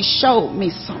 evangelist, and He showed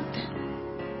me something.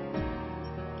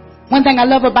 One thing I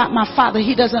love about my Father,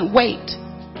 He doesn't wait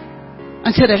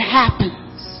until it happens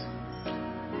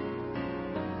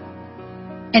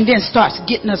and then starts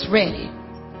getting us ready.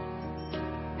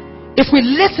 If we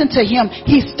listen to Him,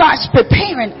 He starts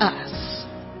preparing us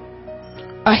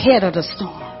ahead of the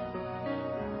storm.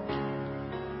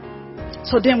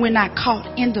 So then we're not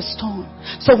caught in the storm.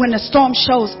 So when the storm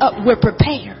shows up, we're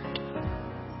prepared.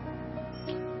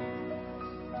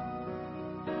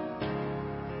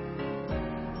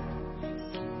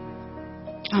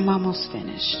 I'm almost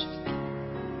finished.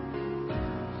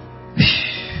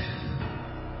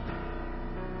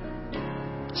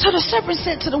 So the serpent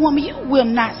said to the woman, you will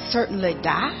not certainly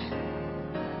die.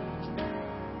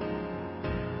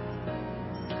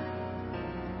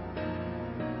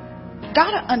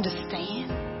 Gotta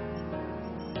understand.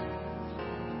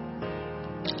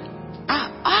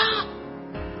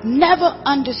 I never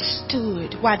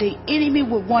understood why the enemy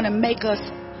would want to make us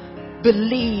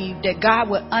believe that God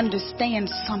would understand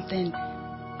something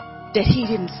that He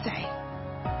didn't say.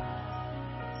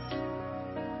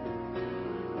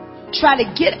 Try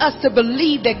to get us to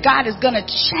believe that God is going to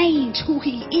change who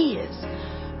He is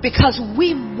because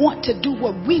we want to do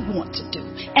what we want to do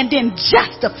and then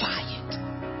justify it.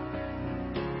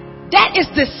 That is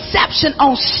deception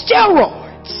on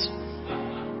steroids.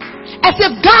 As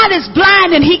if God is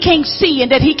blind and He can't see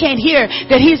and that He can't hear,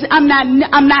 that I'm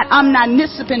not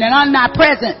omniscient and I'm not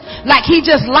present, like He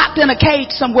just locked in a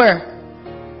cage somewhere.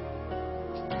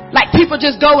 Like people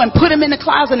just go and put Him in the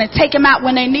closet and take Him out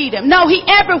when they need Him. No, He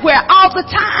everywhere all the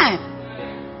time.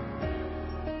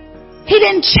 He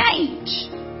didn't change.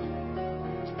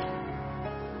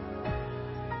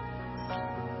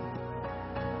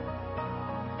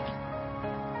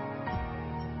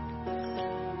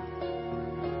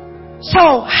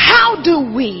 So how do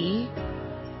we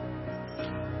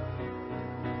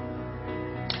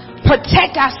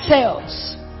protect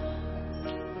ourselves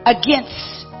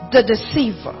against the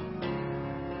deceiver?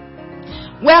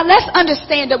 Well, let's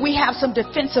understand that we have some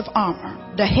defensive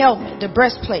armor. The helmet, the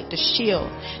breastplate, the shield,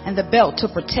 and the belt to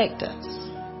protect us.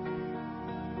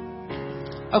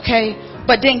 Okay?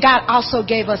 But then God also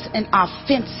gave us an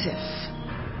offensive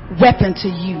weapon to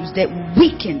use that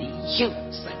we can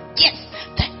use against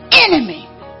the enemy.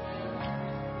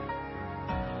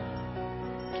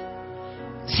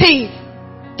 See,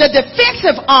 the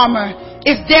defensive armor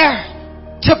is there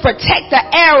to protect the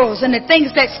arrows and the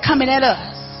things that's coming at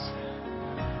us.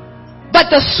 But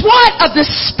the sword of the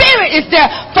Spirit is there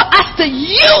for us to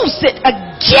use it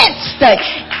against the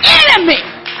enemy.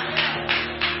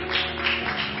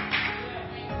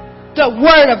 The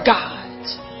Word of God.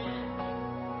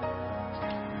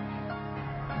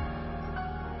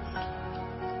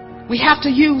 We have to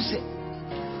use it.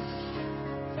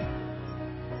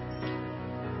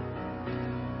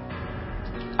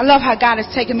 I love how God has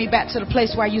taken me back to the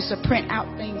place where I used to print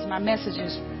out things, my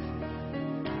messages.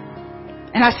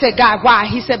 And I said, God, why?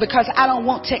 He said, because I don't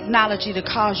want technology to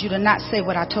cause you to not say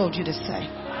what I told you to say.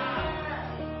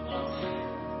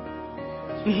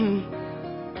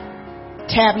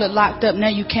 Tablet locked up. Now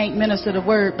you can't minister the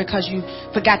word because you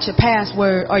forgot your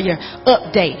password or you're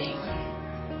updating.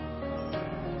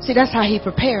 See, that's how He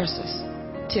prepares us,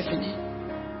 Tiffany.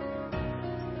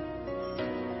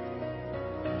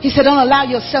 He said, don't allow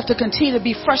yourself to continue to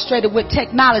be frustrated with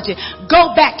technology.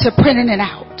 Go back to printing it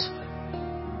out.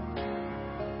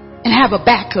 And have a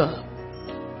backup.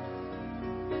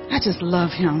 I just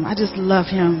love Him. I just love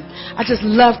Him. I just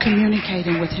love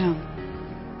communicating with Him.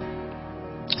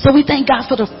 So we thank God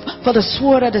for the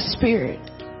sword of the Spirit.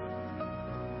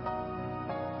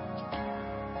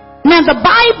 Now the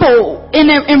Bible,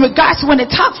 in regards to when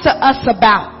it talks to us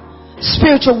about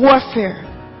spiritual warfare,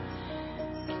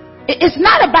 it's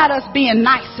not about us being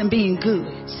nice and being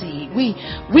good. See, we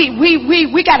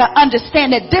got to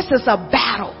understand that this is a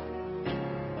battle.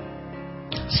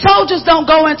 Soldiers don't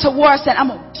go into war saying, I'm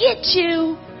going to get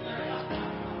you.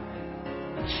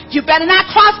 You better not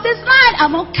cross this line.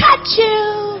 I'm going to cut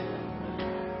you.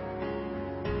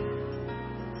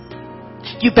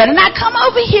 You better not come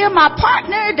over here, my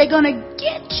partner. They're going to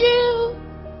get you.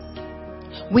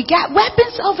 We got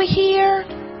weapons over here.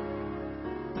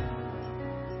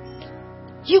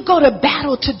 You go to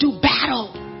battle to do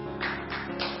battle.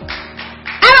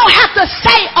 I don't have to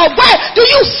say a word. Do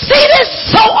you see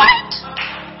this sword?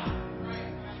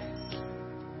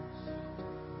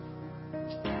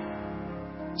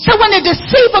 So when the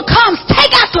deceiver comes,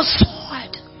 take out the sword.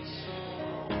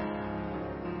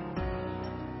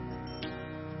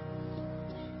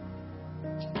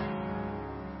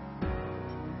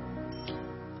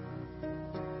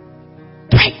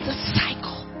 Break the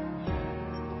cycle.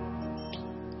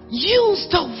 Use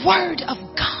the word of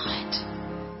God.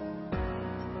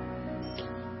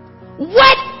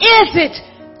 What is it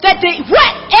what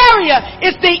area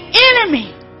is the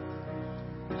enemy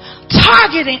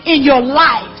targeting in your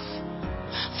life?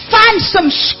 Find some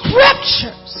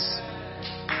scriptures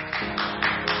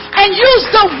and use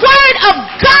the word of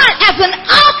God as an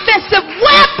offensive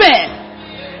weapon.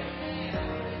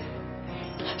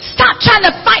 Stop trying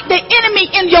to fight the enemy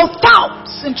in your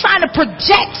thoughts and trying to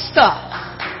project stuff.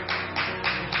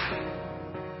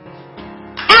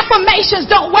 Affirmations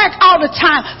don't work all the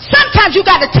time. Sometimes you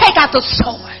got to take out the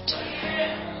sword.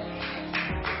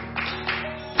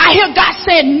 I hear God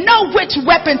saying, know which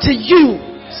weapon to use.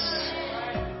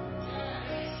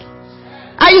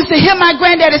 I used to hear my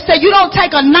granddaddy say, you don't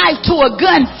take a knife to a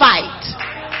gunfight.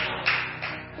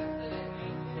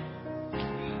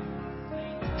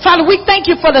 Father, we thank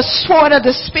you for the sword of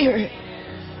the Spirit.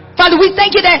 Father, we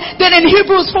thank you that in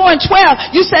Hebrews 4 and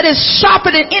 12, you said it's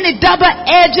sharper than any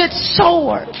double-edged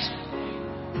sword.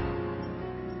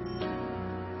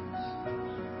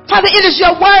 Father, it is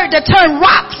your word that turned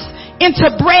rocks into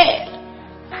bread.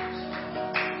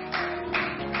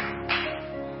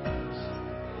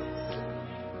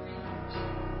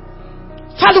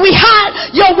 Father, we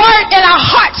hide your word in our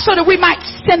hearts so that we might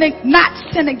not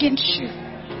sin against you.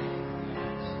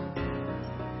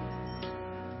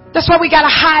 That's why we got to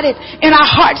hide it in our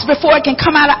hearts before it can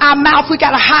come out of our mouth. We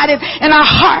got to hide it in our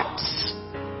hearts.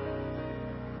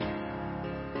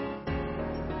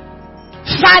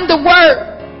 Find the word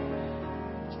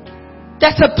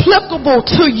that's applicable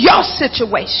to your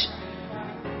situation.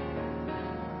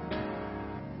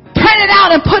 Print it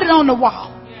out and put it on the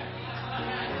wall.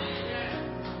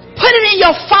 Put it in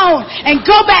your phone and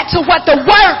go back to what the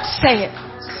word said.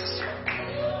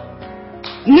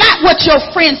 Not what your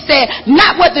friend said,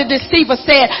 not what the deceiver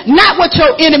said, not what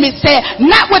your enemy said,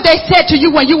 not what they said to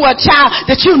you when you were a child,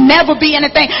 that you'll never be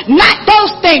anything. Not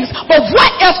those things, but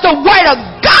what does the word of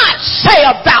God say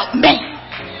about me?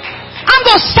 I'm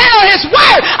going to stand on his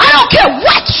word. I don't care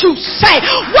what you say.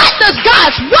 What does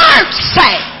God's word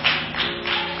say?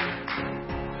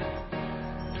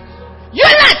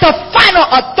 You're not the final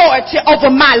authority over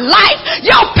my life.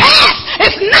 Your past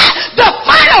is not the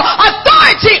final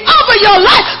authority over your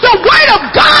life. The word of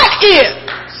God is.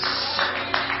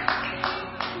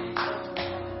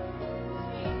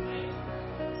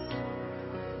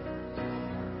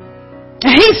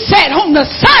 And he said, whom the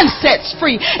Son sets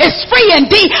free is free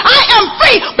indeed. I am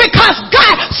free because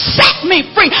God set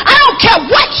me free. I don't care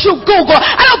what you Google.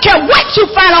 I don't care what you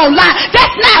find online.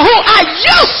 That's not who I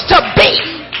used to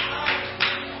be.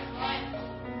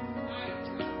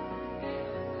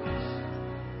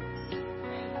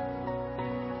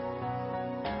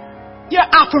 You're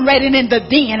operating in the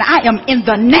then. I am in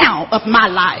the now of my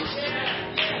life.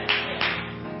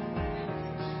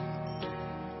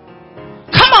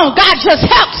 Come on, God just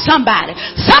helped somebody.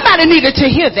 Somebody needed to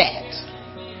hear that.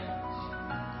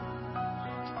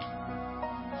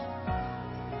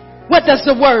 What does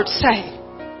the word say?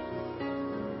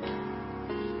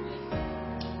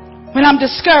 When I'm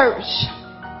discouraged,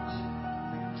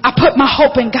 I put my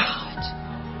hope in God.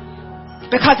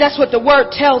 Because that's what the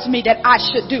word tells me that I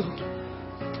should do.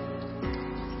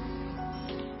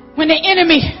 When the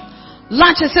enemy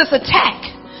launches his attack,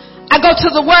 I go to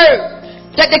the word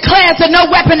that declares that no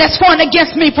weapon that's formed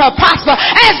against me shall prosper.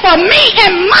 As for me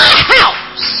and my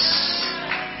house,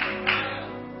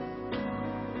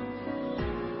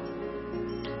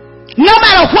 no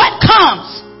matter what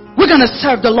comes, we're going to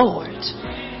serve the Lord.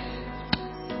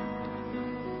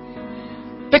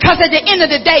 Because at the end of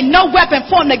the day, no weapon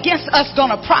formed against us is going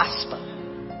to prosper.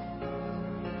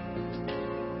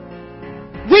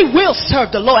 We will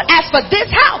serve the Lord. As for this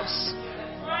house,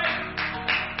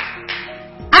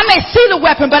 I may see the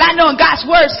weapon, but I know in God's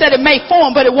word said it may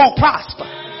form, but it won't prosper.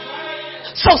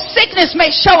 So sickness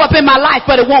may show up in my life,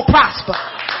 but it won't prosper.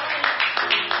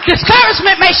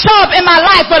 Discouragement may show up in my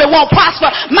life, but it won't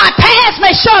prosper. My past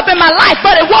may show up in my life,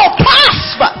 but it won't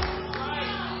prosper.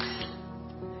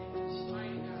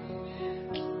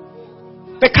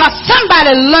 Because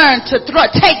somebody learned to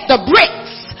take the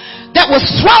bricks that was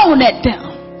thrown at them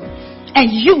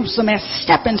and use them as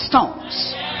stepping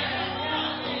stones.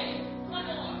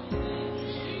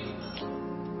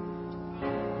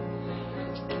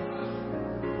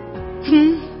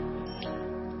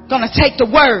 Gonna take the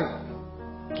word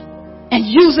and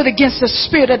use it against the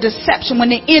spirit of deception when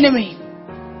the enemy.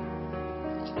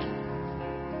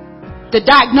 The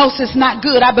diagnosis is not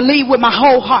good. I believe with my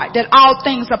whole heart that all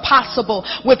things are possible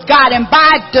with God. And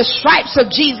by the stripes of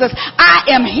Jesus,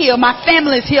 I am healed. My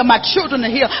family is healed. My children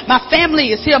are healed. My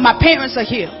family is healed. My parents are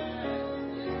healed.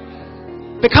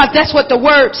 Because that's what the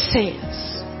word says.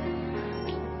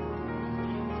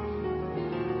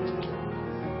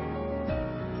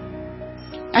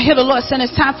 I hear the Lord saying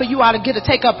it's time for you all to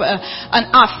take up an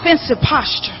offensive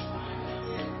posture.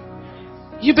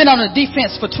 You've been on the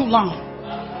defense for too long.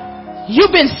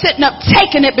 You've been sitting up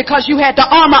taking it because you had the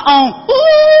armor on.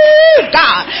 Ooh,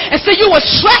 God. And so you were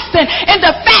trusting in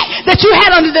the fact that you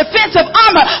had on the defensive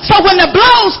armor. So when the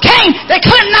blows came, they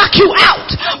couldn't knock you out.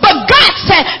 But God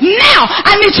said, now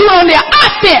I need you on the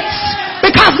offense.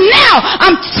 Because now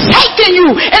I'm taking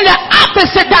you in the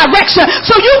opposite direction.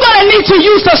 So you're going to need to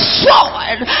use the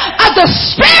sword of the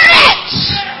Spirit.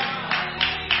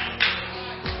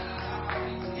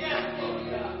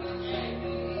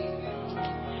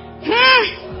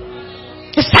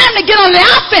 It's time to get on the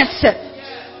offensive.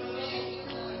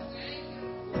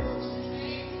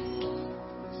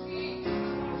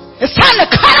 It's time to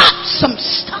cut up some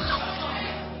stuff.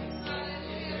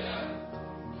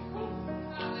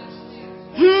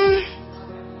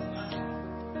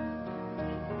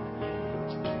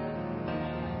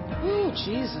 Oh,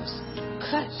 Jesus.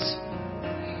 Cut.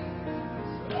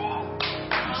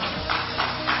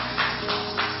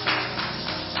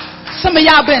 Some of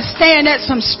y'all been staring at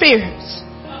some spirits,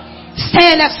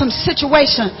 staring at some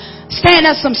situation, staring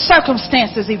at some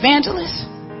circumstances, evangelists.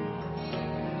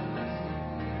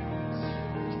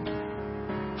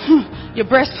 Your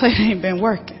breastplate ain't been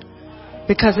working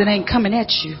because it ain't coming at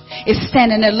you. It's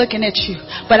standing there looking at you.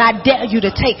 But I dare you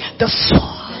to take the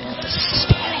sword of the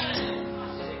Spirit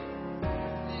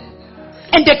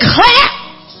and declare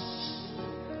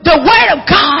the word of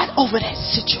God over that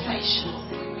situation.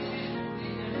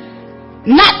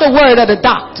 Not the word of the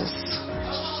doctors,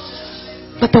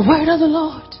 but the word of the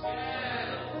Lord.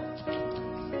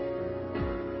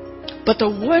 But the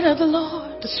word of the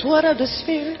Lord, the sword of the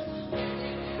Spirit,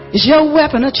 is your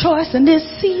weapon of choice in this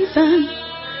season.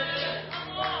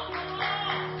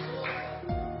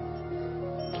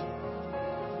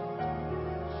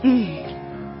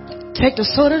 Take the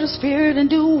sword of the Spirit and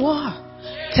do war.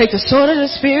 Take the sword of the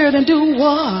Spirit and do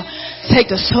war. Take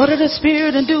the sword of the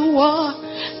Spirit and do war.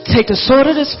 Take the sword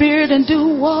of the Spirit and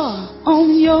do war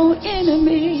on your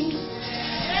enemy.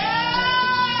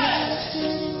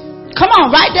 Come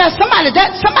on, right there. Somebody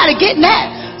getting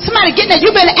that. Somebody getting that.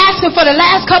 You've been asking for the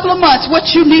last couple of months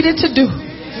what you needed to do.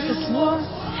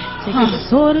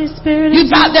 You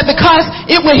thought that because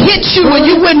it would hit you and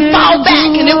you wouldn't fall back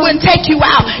and it wouldn't take you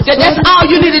out, that's all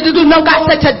you needed to do. No, God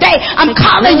said today I'm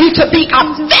calling you to be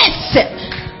offensive.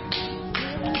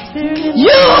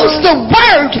 Use the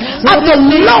word of the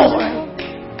Lord.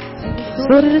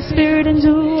 Sword of the Spirit and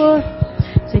do war.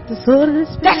 Take the sword of the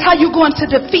Spirit. That's how you're going to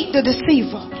defeat the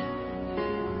deceiver.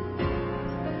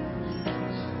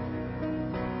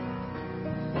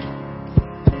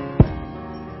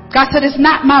 God said it's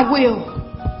not my will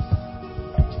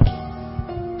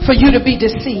for you to be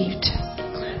deceived.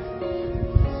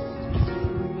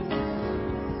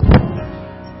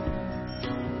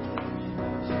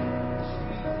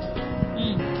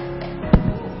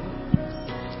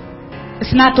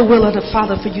 It's not the will of the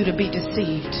Father for you to be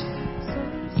deceived.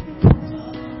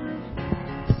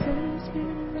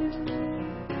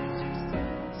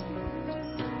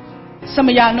 Some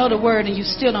of y'all know the word and you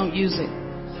still don't use it.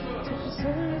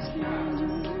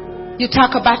 You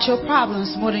talk about your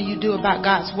problems more than you do about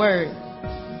God's word.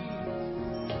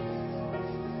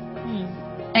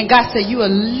 And God said you a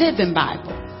living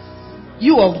Bible.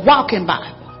 You a walking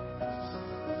Bible.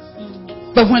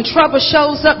 But when trouble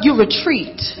shows up, you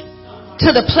retreat to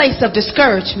the place of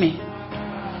discouragement.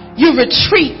 You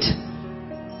retreat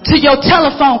to your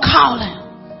telephone calling.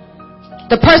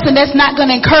 The person that's not going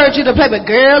to encourage you to play, but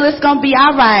girl, it's going to be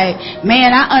all right.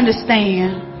 Man, I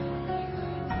understand.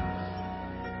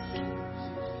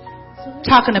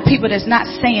 Talking to people that's not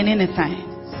saying anything.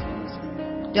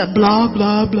 Just blah,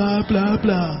 blah, blah, blah,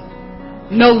 blah.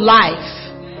 No life.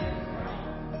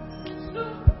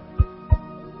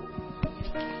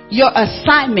 your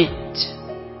assignment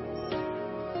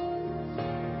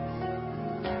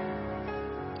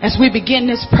as we begin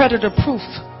this predator proof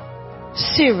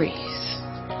series.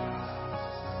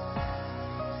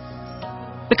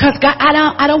 Because God,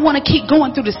 I don't want to keep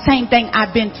going through the same thing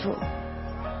I've been through.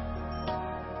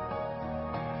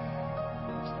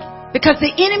 Because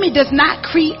the enemy does not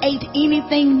create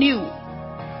anything new.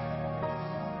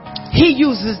 He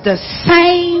uses the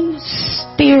same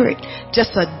spirit,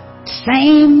 just a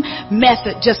same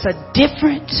method, just a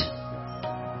different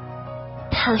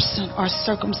person or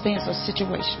circumstance or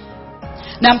situation.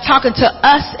 Now I'm talking to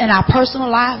us in our personal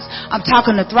lives. I'm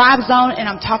talking to Thrive Zone, and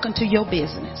I'm talking to your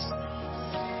business.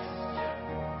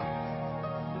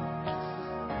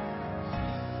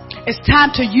 It's time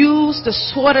to use the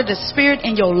sword of the Spirit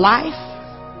in your life.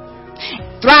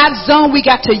 Thrive Zone, we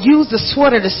got to use the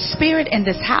sword of the Spirit in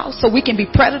this house so we can be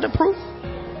predator proof.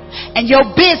 And your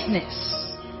business,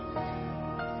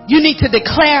 you need to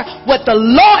declare what the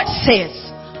Lord says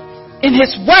in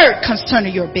His word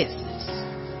concerning your business.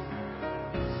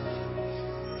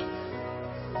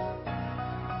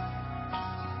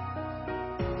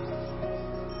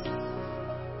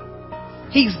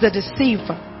 He's the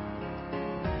deceiver.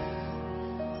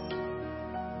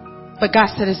 But God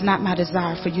said, it's not my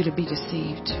desire for you to be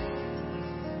deceived.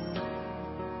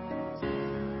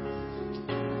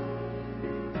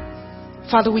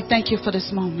 Father, we thank you for this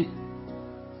moment.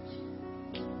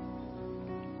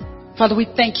 Father, we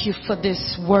thank you for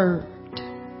this word.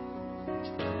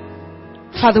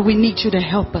 Father, we need you to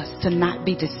help us to not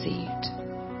be deceived.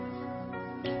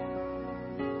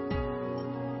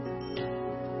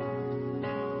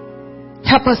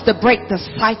 Help us to break the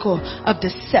cycle of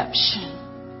deception.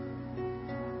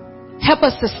 Help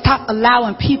us to stop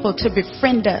allowing people to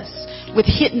befriend us with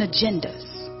hidden agendas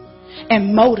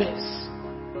and motives.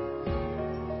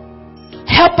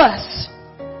 Help us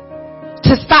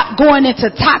to stop going into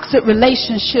toxic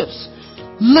relationships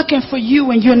looking for you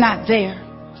when you're not there.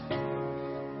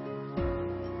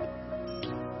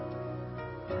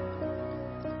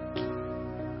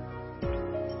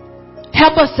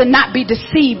 Help us to not be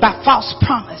deceived by false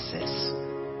promises.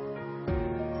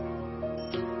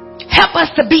 Help us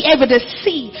to be able to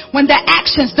see when their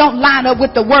actions don't line up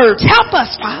with the words. Help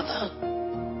us, Father.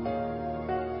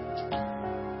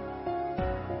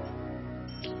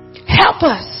 Help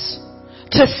us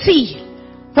to see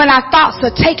when our thoughts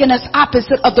are taking us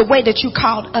opposite of the way that you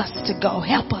called us to go.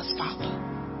 Help us, Father.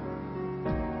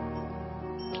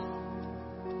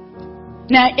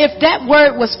 Now, if that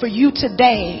word was for you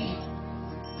today,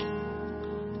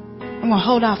 I'm going to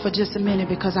hold off for just a minute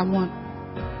because I want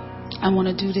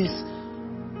to do this.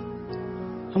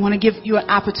 I want to give you an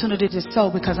opportunity to sow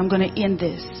because I'm going to end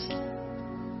this.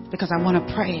 Because I want to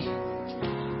pray.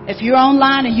 If you're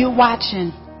online and you're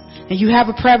watching and you have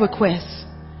a prayer request,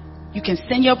 you can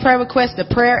send your prayer request to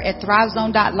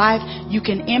prayer@thrivezone.life. You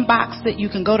can inbox it. You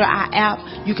can go to our app.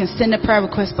 You can send a prayer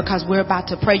request because we're about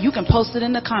to pray. You can post it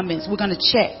in the comments. We're going to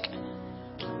check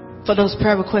for those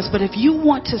prayer requests. But if you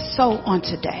want to sow on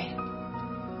today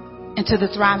into the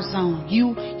Thrive Zone,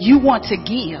 you want to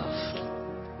give.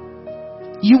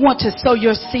 You want to sow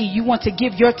your seed. You want to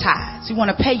give your tithes. You want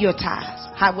to pay your tithes.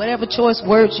 Whatever choice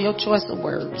words, your choice of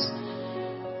words.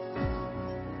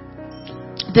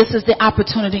 This is the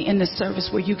opportunity in the service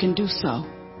where you can do so.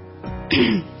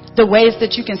 The ways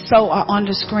that you can sow are on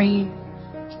the screen.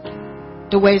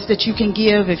 The ways that you can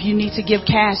give. If you need to give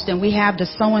cash, then we have the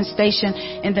sewing station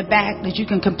in the back that you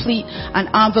can complete an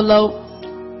envelope.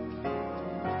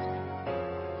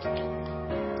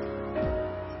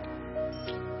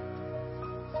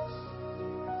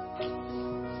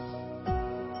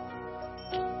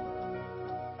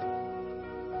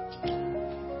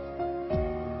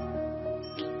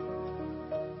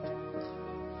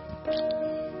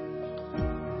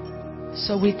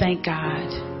 So we thank God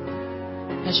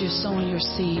as you're sowing your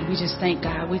seed. We just thank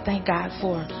God. We thank God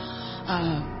for,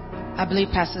 I believe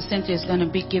Pastor Cynthia is going to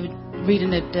be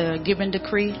reading the giving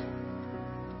decree.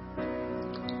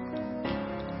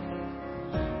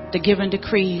 The giving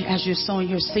decree as you're sowing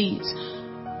your seeds.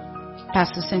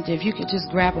 Pastor Cynthia, if you could just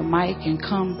grab a mic and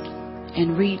come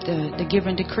and read the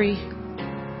giving decree.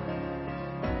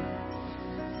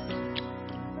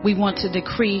 We want to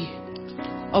decree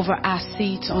over our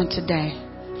seeds on today.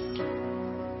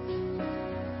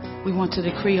 We want to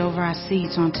decree over our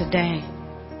seeds on today.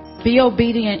 Be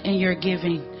obedient in your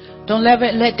giving. Don't let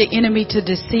the enemy to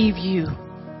deceive you,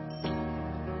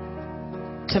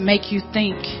 to make you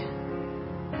think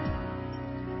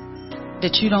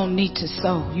that you don't need to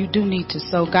sow. You do need to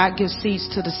sow. God gives seeds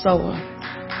to the sower.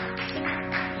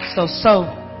 So sow.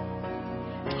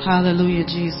 Hallelujah,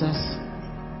 Jesus.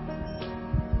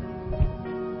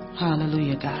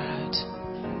 Hallelujah, God.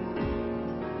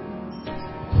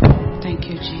 Thank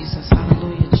you, Jesus.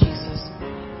 Hallelujah, Jesus.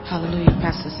 Hallelujah,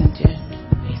 Pastor Cynthia.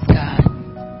 Praise God.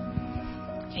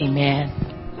 Amen.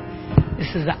 This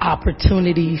is an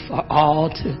opportunity for all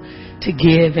to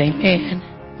give. Amen.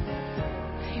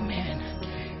 Amen.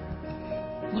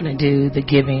 I'm going to do the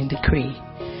giving decree.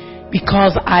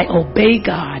 Because I obey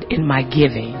God in my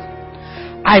giving,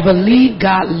 I believe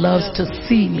God loves to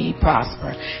see me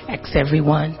prosper. Ask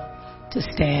everyone to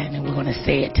stand, and we're going to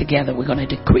say it together. We're going to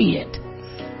decree it.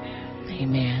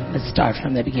 Amen. Let's start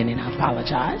from the beginning. I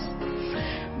apologize.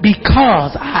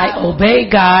 Because I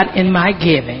obey God in my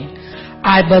giving,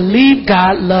 I believe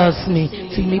God loves me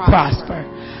to see me prosper.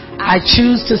 I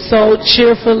choose to sow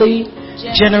cheerfully,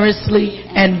 generously,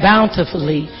 and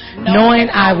bountifully, knowing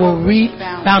I will reap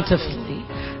bountifully.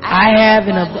 I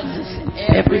have an abundance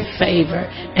in every favor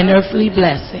and earthly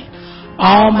blessing.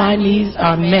 All my needs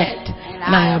are met,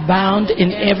 and I abound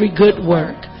in every good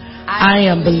work. I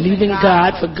am believing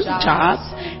God for good jobs,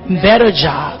 better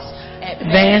jobs,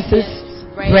 advances,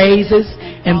 raises,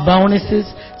 and bonuses,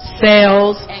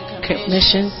 sales,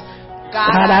 commissions,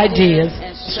 God ideas,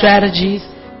 strategies,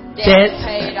 debts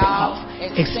paid off,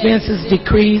 expenses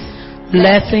decrease,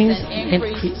 blessings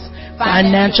increase,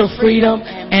 financial freedom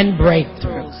and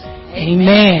breakthrough.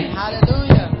 Amen.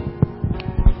 Hallelujah.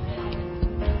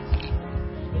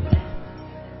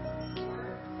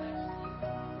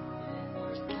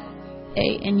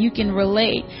 And you can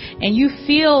relate, and you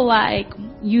feel like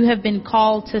you have been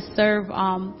called to serve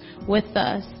with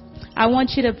us, I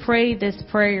want you to pray this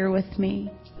prayer with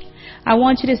me. I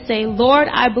want you to say, Lord,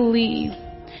 I believe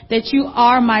that you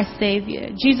are my Savior.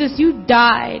 Jesus, you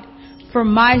died for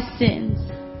my sins.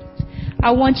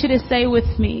 I want you to say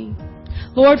with me,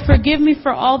 Lord, forgive me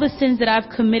for all the sins that I've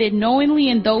committed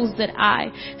knowingly and those that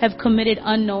I have committed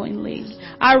unknowingly.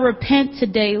 I repent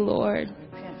today, Lord.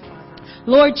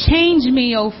 Lord, change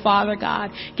me, oh Father God.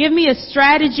 Give me a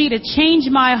strategy to change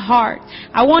my heart.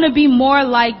 I want to be more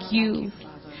like you.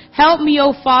 Help me,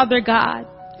 oh Father God,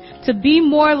 to be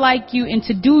more like you and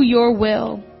to do your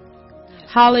will.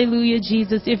 Hallelujah,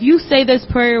 Jesus. If you say this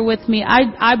prayer with me,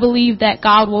 I believe that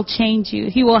God will change you.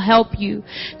 He will help you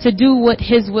to do what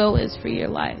His will is for your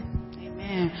life.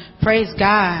 Amen. Praise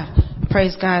God.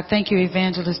 Praise God. Thank you,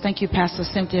 Evangelist. Thank you, Pastor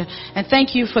Cynthia. And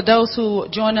thank you for those who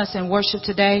joined us in worship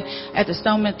today at the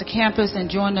Stoneman campus and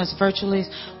joined us virtually.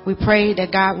 We pray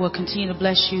that God will continue to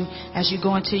bless you as you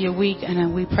go into your week.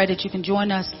 And we pray that you can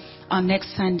join us on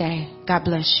next Sunday. God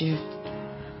bless you.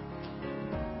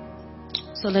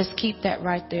 So let's keep that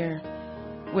right there.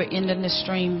 We're ending the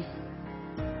stream.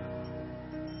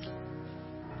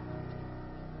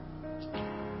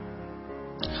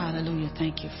 Hallelujah.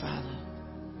 Thank you, Father.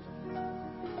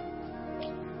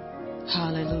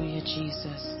 Hallelujah,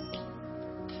 Jesus.